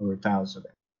over tau sub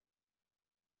L.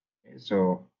 Okay,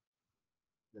 so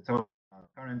the total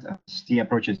current as t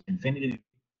approaches infinity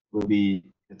will be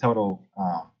the total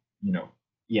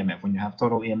EMF. When you have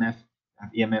total EMF,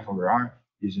 have EMF over R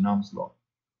using Ohm's law.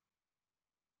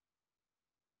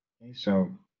 Okay,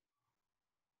 so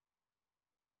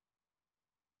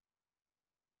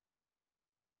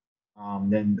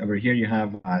then over here you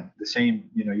have the same,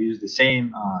 use the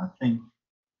same thing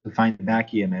to find the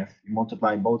back EMF. You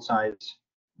multiply both sides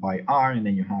by R, and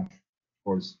then you have, of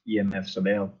course, EMF sub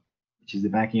L, which is the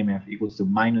back EMF equals to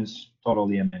minus total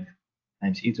EMF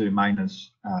times e to the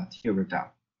minus t over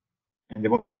tau. And the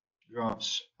voltage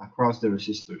drops across the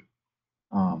resistor.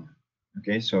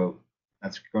 Okay, so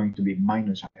that's going to be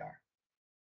minus IR.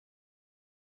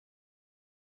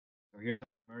 So here's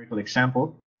a numerical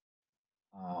example.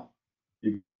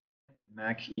 You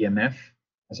Mach EMF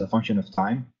as a function of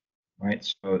time, right?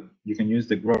 So you can use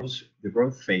the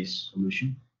growth phase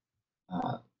solution,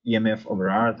 EMF over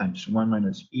R times 1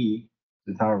 minus e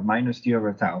to the power of minus t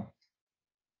over tau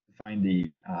to find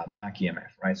the Mach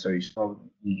EMF, right? So you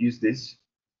use this,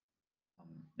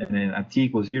 and then at t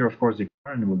equals 0, of course, the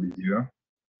current will be 0.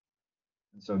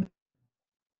 And so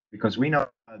because we know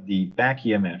the back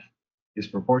EMF is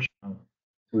proportional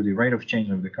to the rate of change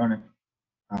of the current,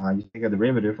 you take a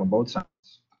derivative on both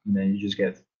sides, and then you just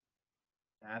get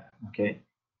that, okay?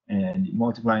 And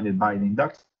multiplying it by the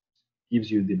inductance gives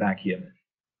you the back EMF.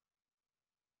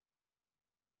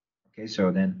 Okay,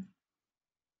 so then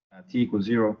t equals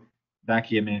 0, back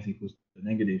EMF equals the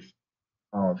negative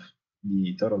of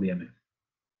the total EMF.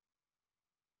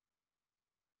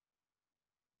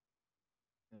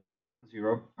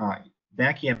 Zero,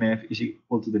 back EMF is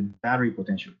equal to the battery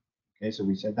potential. Okay, so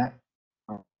we said that.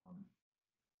 So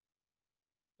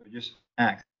just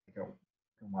act like a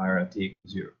wire at t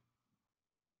equals 0.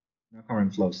 No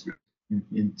current flows through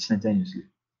instantaneously.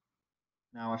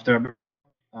 Now, after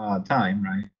time,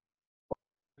 right?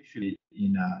 Usually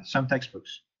in some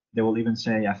textbooks, they will even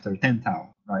say after 10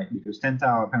 tau, right? Because 10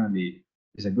 tau apparently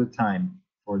is a good time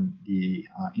for the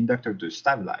inductor to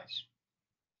stabilize.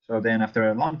 So then after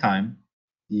a long time,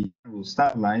 the will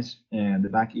stabilize and the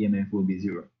back EMF will be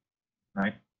zero,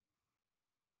 right?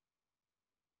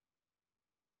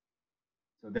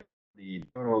 So then the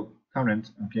total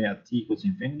current, okay, at t equals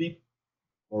infinity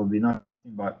will be nothing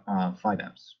but 5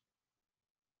 amps.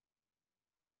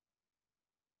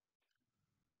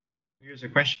 Here's a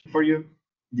question for you.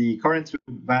 The current through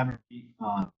battery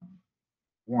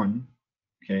 1,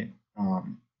 okay,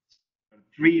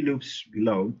 3 loops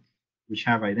below, which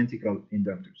have identical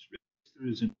inductors,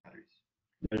 resistors, and batteries.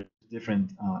 There's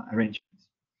different arrangements.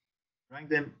 Rank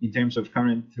them in terms of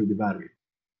current through the battery.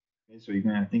 Okay, so you're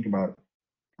going to think about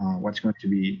what's going to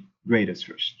be greatest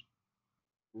first,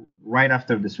 right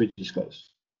after the switch is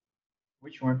closed.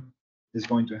 Which one is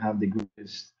going to have the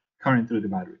greatest current through the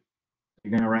battery?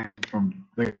 You're going to rank it from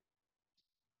there.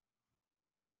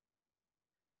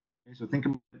 Okay, so think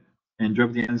about it and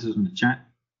drop the answers in the chat.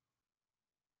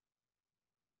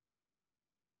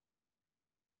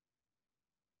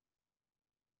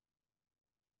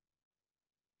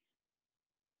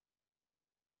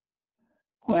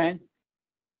 When?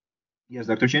 Yes,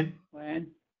 Dr. Chin?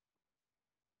 When?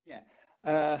 Yeah.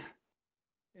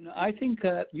 I think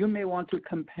you may want to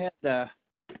compare the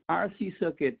RC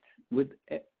circuit with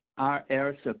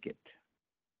RL circuit.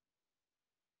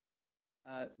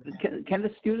 Can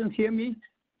the students hear me?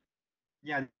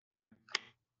 Yeah.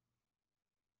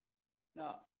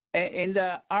 Now, in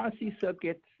the RC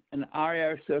circuit and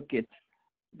RL circuit,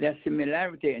 there's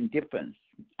similarity and difference.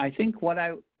 I think what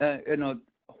I,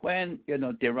 when,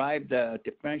 derive the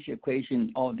differential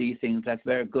equation, all these things, that's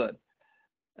very good.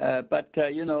 But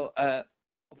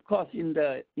of course, in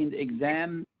the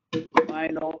exam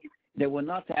final, they will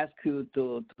not ask you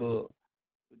to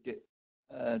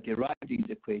derive these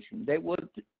equations. They would.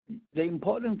 The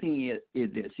important thing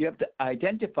is this: you have to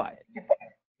identify it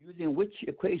using which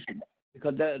equation,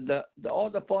 because all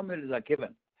the formulas are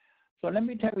given. So let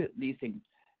me tell you these things.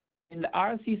 In the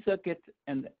RC circuit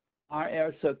and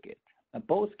RL circuit, in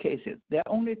both cases, there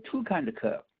are only two kinds of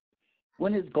curves.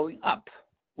 One is going up,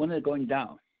 one is going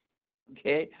down.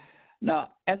 Okay.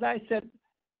 Now, as I said,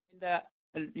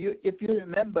 if you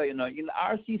remember, in the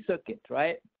RC circuit,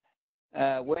 right?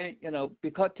 When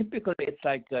because typically it's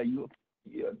like you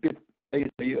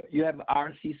have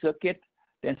RC circuit,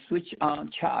 then switch on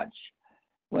charge.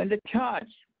 When the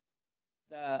charge,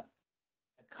 the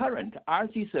current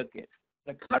RC circuit,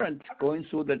 the current going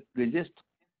through the resistor,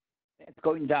 it's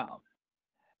going down.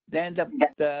 Then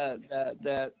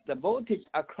the voltage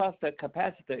across the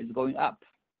capacitor is going up.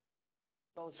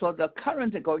 So the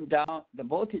current is going down, the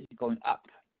voltage is going up.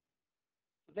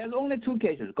 There's only two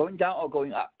cases, going down or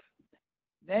going up.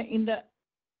 Then in the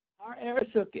RL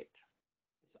circuit,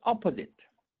 it's opposite.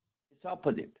 It's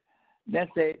opposite.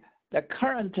 Let's say the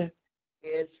current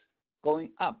is going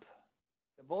up,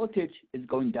 the voltage is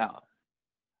going down.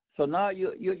 So now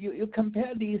you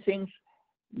compare these things,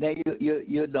 then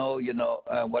you know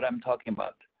what I'm talking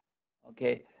about.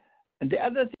 Okay. And the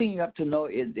other thing you have to know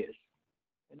is this: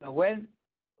 when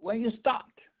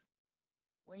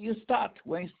you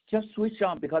just switch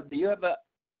on, because you have a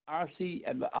RC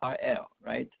and RL,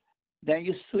 right? Then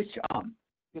you switch on.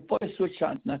 Before you switch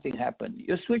on, nothing happened.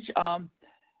 You switch on,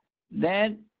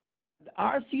 then the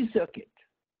RC circuit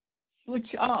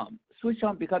switch on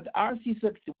because the RC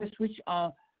circuit will switch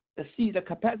on the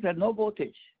capacitor, no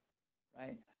voltage,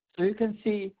 right? So you can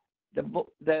see the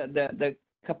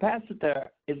capacitor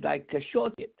is like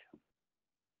shorted.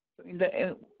 So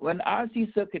when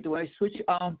RC circuit, when I switch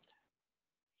on,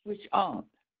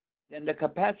 then the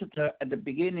capacitor at the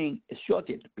beginning is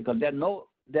shorted because there's no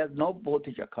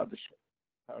voltage across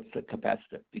the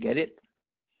capacitor. You get it?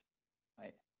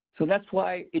 Right. So that's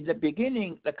why in the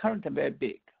beginning the current is very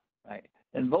big, right?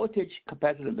 And voltage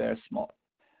capacitor very small.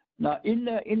 Now in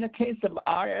the case of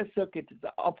RL circuit, it's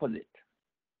the opposite.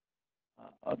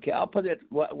 Okay, opposite.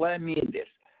 What I mean is this: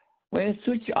 when you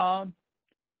switch on,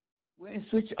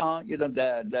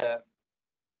 the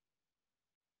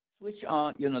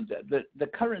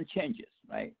current changes,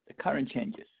 right? The current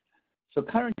changes. So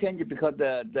current changes because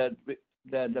the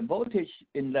voltage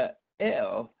in the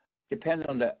L depends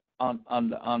on the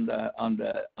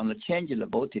change in the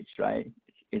voltage, right?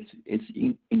 It's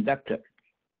inductance.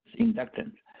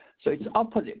 So it's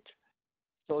opposite.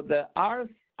 So the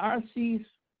RC's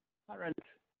current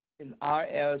is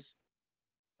RL's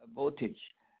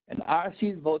voltage, and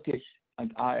RC's voltage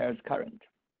and RL's current.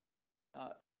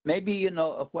 Maybe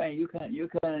when you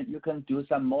can do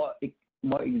some more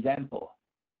example.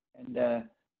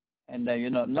 and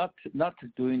not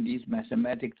doing these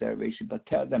mathematical derivation, but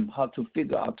tell them how to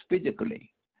figure out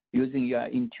physically using your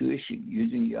intuition,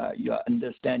 using your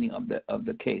understanding of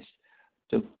the case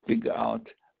to figure out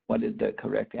what is the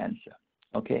correct answer.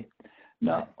 Okay.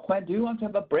 Now, when do you want to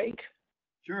have a break?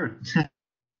 Sure.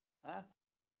 Huh?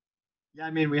 Yeah,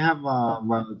 I mean, we have,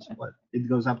 it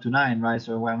goes up to 9, right?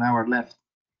 So 1 hour left.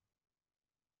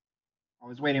 I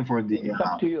was waiting for the, It's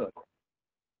up to you.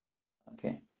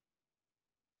 Okay.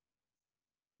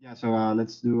 yeah, so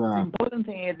let's do, The important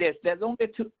thing is this: there's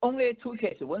only two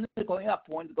cases. One is going up,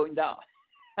 one is going down.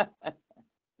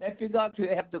 Then figure out you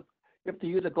have to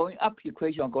use the going up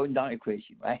equation or going down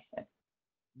equation, right?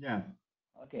 yeah.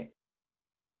 Okay.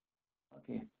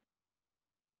 Okay.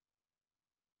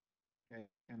 Okay,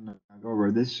 I can go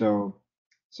over this. So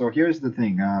here's the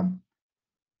thing.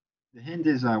 The hint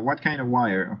is what kind of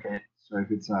wire. Okay, so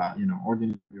if it's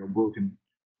ordinary or broken,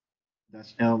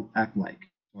 does L act like?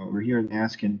 So over here they're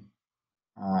asking,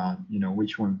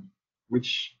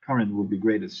 which current will be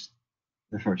greatest,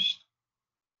 the first.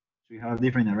 So you have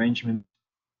different arrangement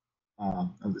of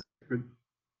the circuit,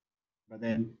 but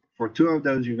then for two of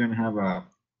those you're going to have a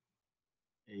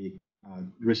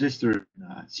resistor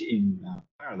in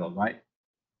parallel, right?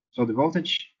 So the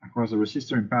voltage across the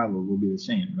resistor in parallel will be the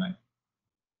same, right?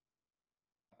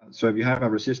 So if you have a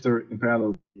resistor in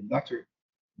parallel with the inductor,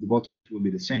 the voltage will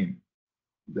be the same,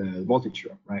 the voltage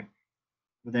drop, right?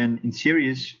 But then in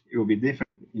series, it will be different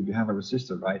if you have a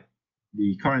resistor, right?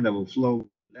 The current that will flow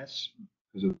less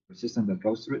because of the resistance that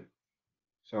goes through it.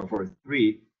 So for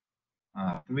three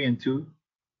and two,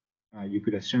 you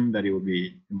could assume that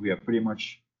we are pretty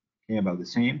much okay, about the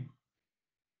same.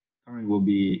 Current will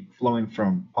be flowing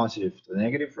from positive to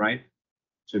negative, right?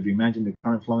 So if you imagine the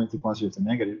current flowing to positive to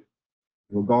negative,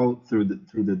 it will go through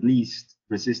the least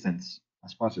resistance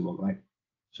as possible, right?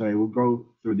 So it will go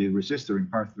through the resistor in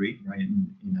part 3, right,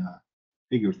 in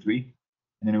figure 3,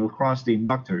 and then it will cross the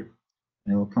inductor,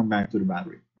 and it will come back to the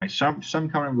battery. Right? Some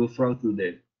current will flow through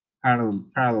the parallel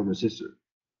resistor.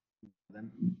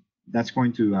 Then that's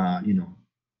going to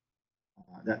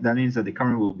that means that the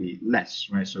current will be less,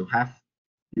 right? So half,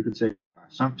 you could say,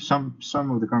 some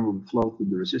of the current will flow through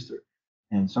the resistor,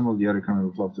 and some of the other current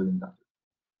will flow through the inductor.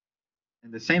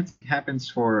 And the same thing happens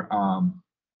for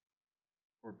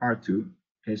part 2,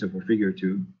 okay, so for figure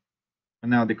 2.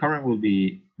 And now the current will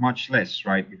be much less,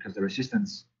 right? Because the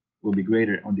resistance will be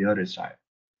greater on the other side.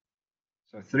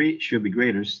 So 3 should be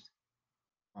greatest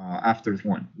after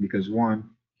 1, because 1,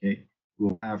 okay,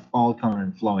 will have all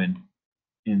current flowing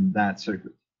in that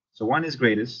circuit. So 1 is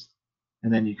greatest,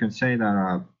 and then you can say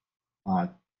that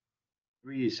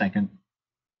 3 is second,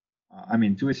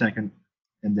 2 is second,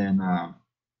 and then and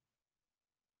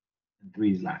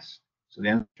 3 is last. So the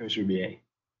answer should be A.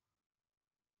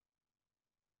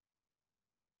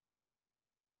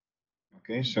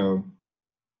 Okay, so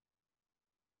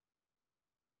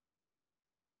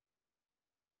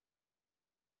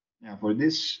yeah, for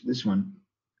this one,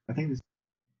 I think this.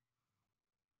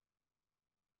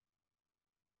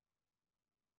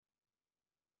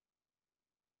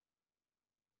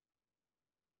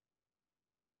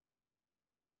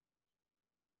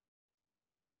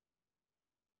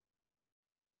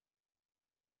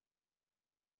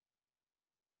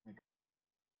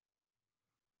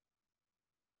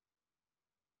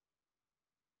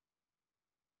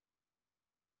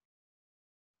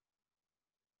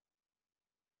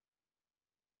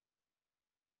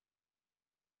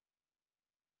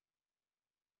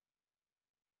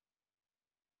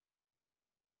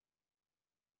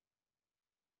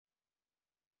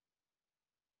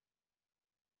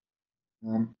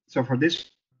 So for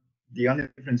this, the only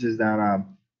difference is that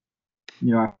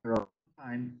after a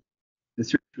time, the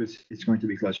circuit is going to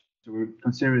be clutched. So we're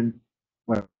considering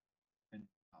well.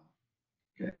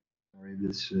 Okay, sorry,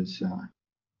 this is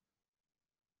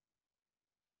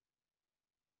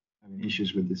having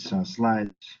issues with this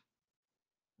slide.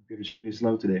 Computer is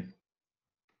slow today.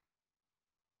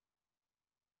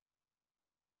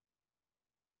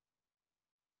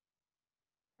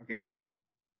 Okay.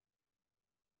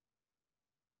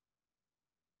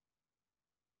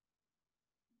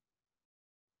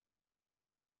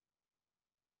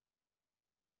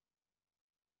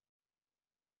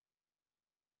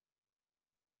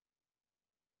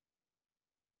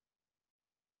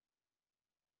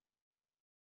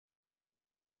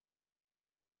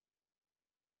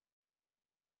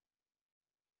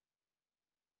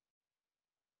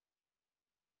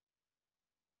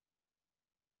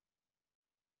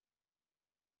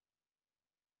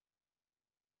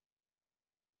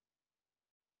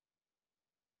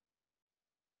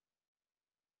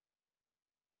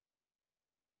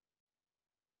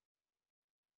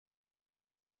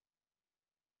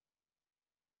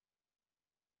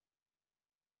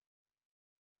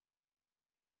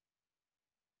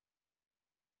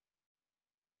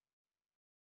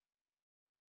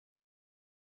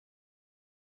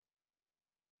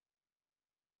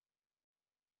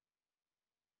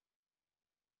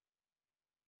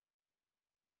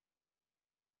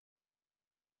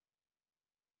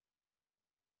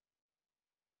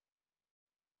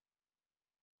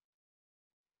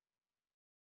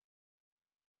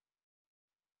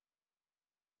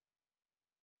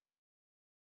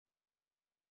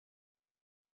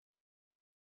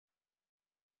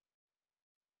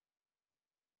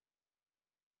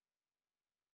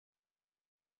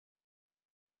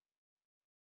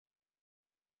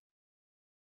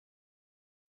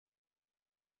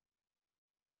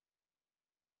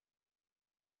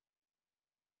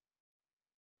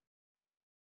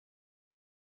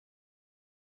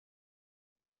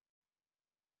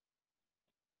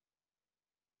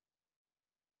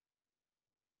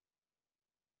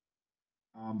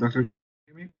 Doctor,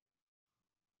 hear me?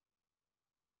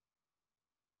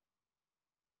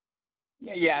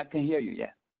 Yeah, I can hear you.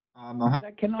 Yeah, Uh,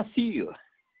 I cannot see you.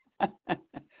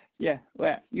 Yeah,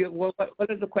 well, what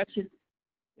is the question?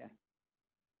 Yeah,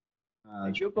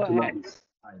 you go to ahead. log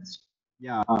slides.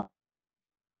 Yeah.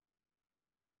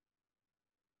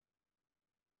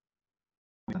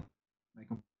 My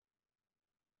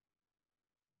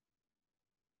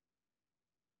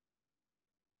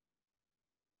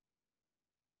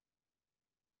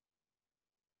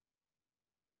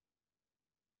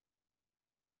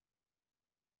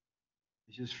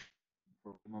it's just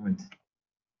for a moment.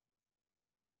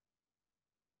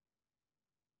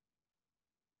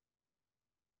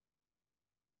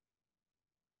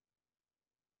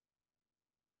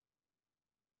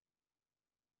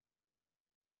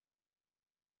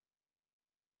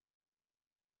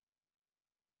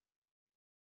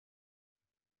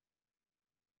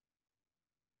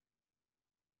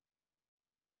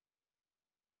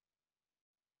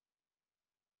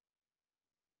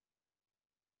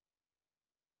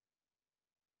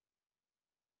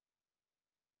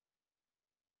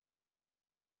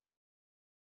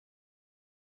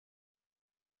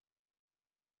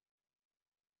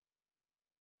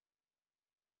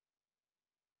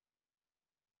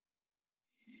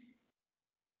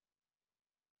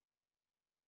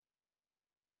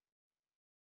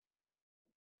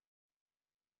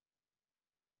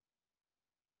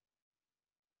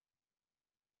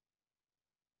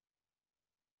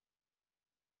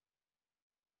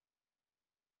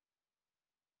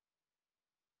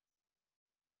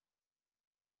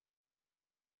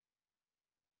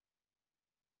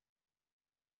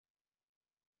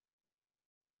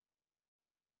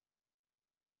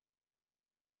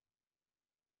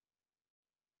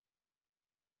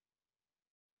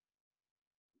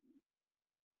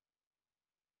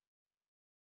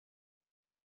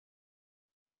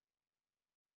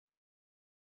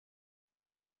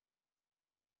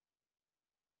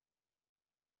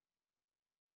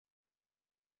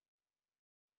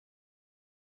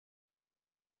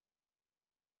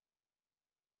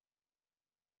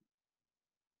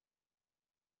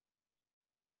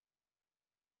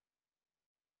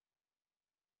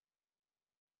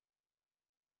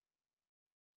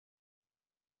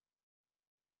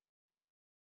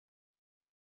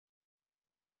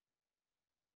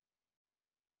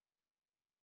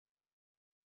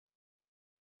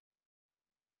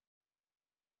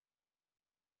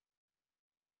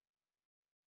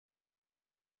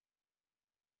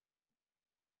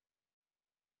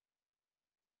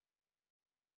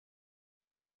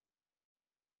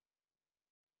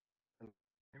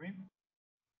 Hear me?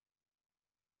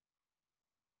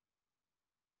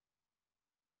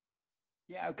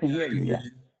 Yeah, I can Yeah, hear I can you. hear Yeah.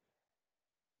 you.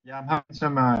 Yeah, I'm having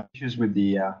some issues with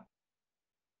the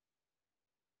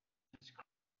it's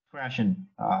crashing,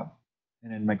 and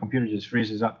then my computer just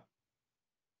freezes up.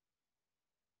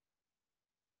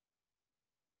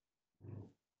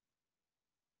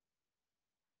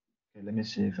 Okay, let me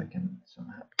see if I can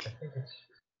somehow. I think it's.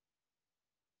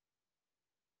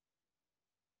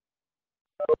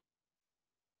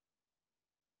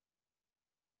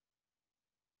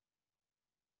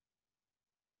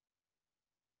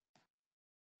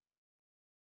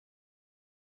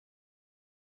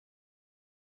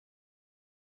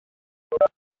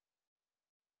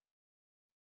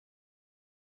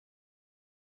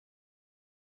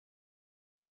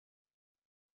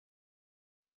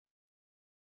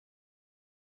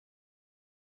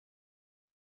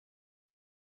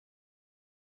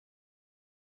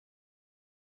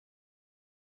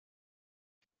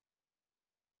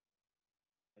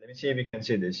 Let me see if you can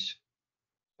see this.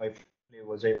 I finally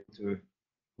was able to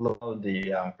load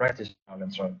the practice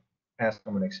problems from past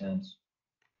common exams.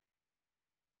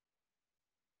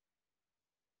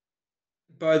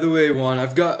 By the way, Juan,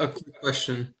 I've got a quick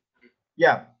question.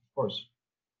 Yeah, of course.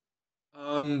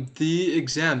 The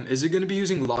exam, is it going to be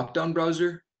using Lockdown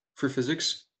browser for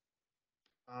physics?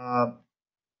 Uh,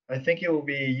 I think it will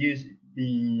be used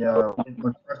the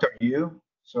on Proctor U.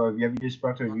 So if you have used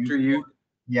Proctor U After you? before,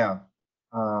 yeah,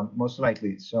 most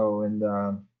likely. So and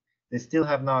they still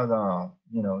have not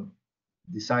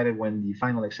decided when the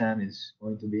final exam is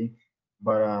going to be.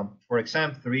 But for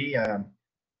exam three, 50%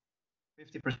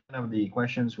 of the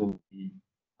questions will be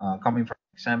coming from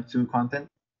exam two content,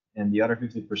 and the other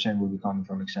 50% will be coming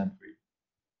from exam three.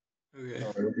 Okay. So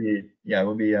it will be yeah, it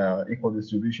will be equal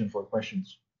distribution for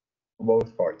questions for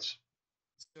both parts.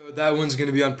 So that one's going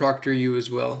to be on Proctor U as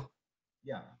well.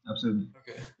 Yeah, absolutely.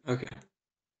 Okay. Okay.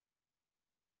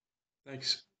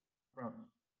 Thanks. Problem.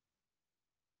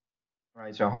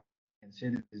 Right. So you can see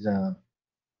this is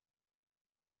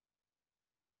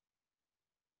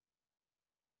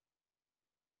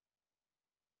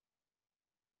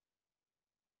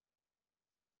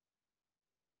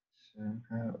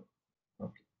somehow.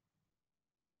 Okay.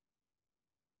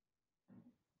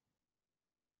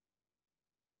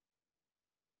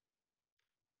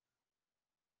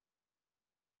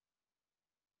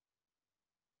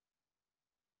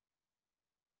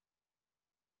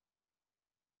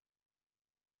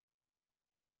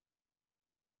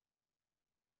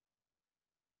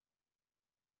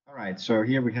 All right, so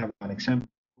here we have an example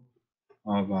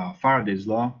of Faraday's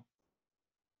law.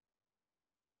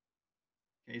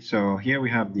 Okay, so here we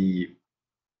have the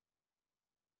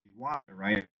water,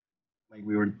 right? Like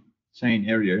we were saying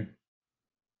earlier,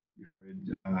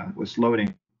 it was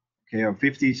loading, okay, of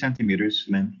 50 centimeters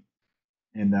length,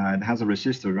 and it has a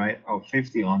resistor, right, of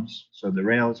 50 ohms. So the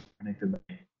rails are connected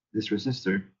by this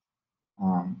resistor.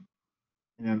 Um,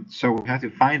 and so we have to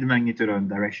find the magnitude and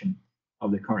direction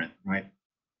of the current, right?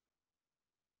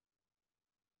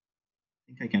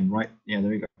 I think I can write, yeah,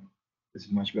 there you go. This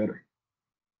is much better.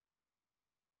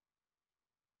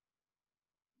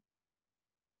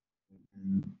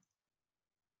 And,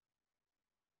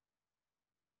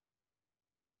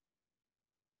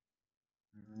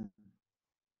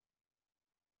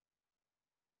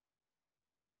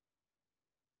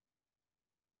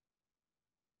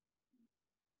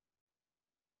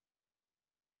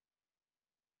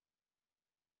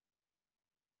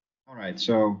 all right,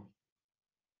 so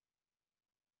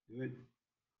do it.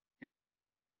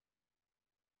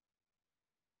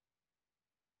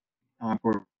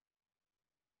 For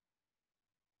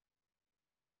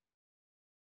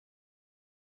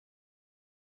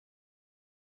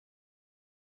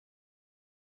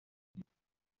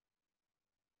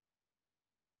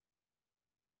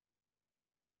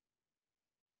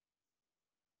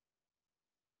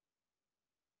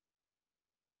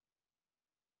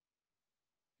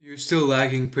You're still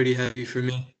lagging pretty heavy for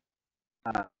me.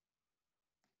 uh,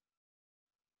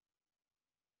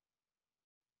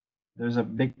 there's a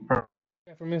big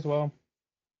Yeah, for me as well.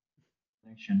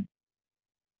 connection.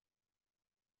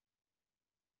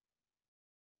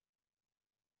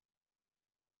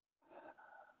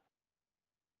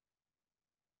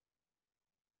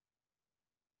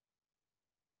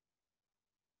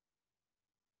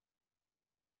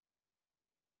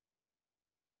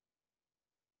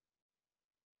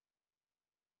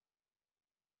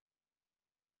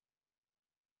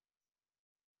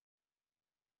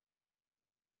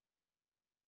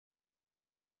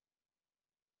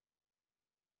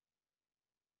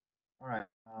 All right.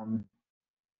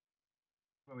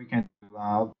 What we can do,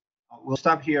 we'll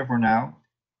stop here for now,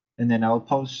 and then I'll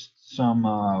post some.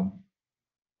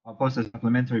 I'll post a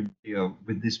supplementary video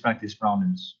with these practice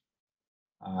problems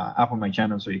up on my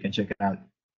channel, so you can check it out.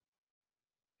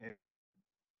 Okay.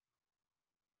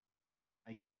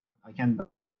 I I can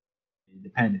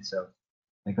depend itself.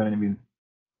 I couldn't even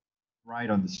write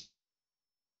on this.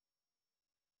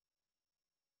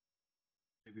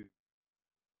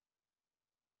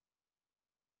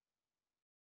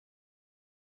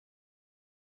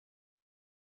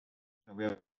 So we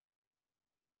have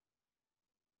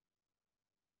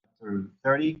chapter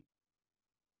 30,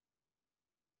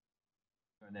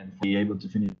 and then be able to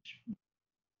finish.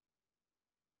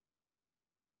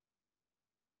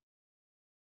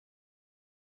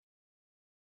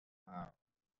 Uh,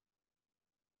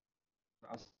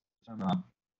 some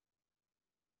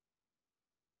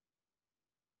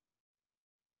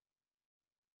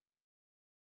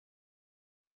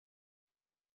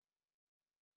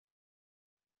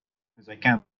because I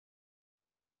can't.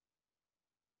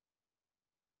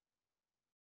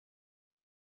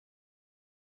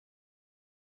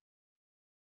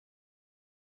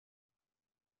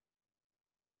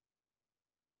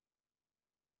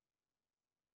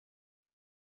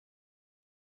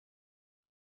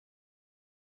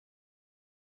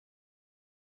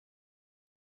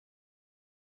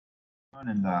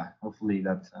 And hopefully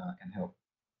that can help.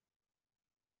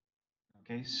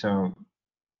 Okay, so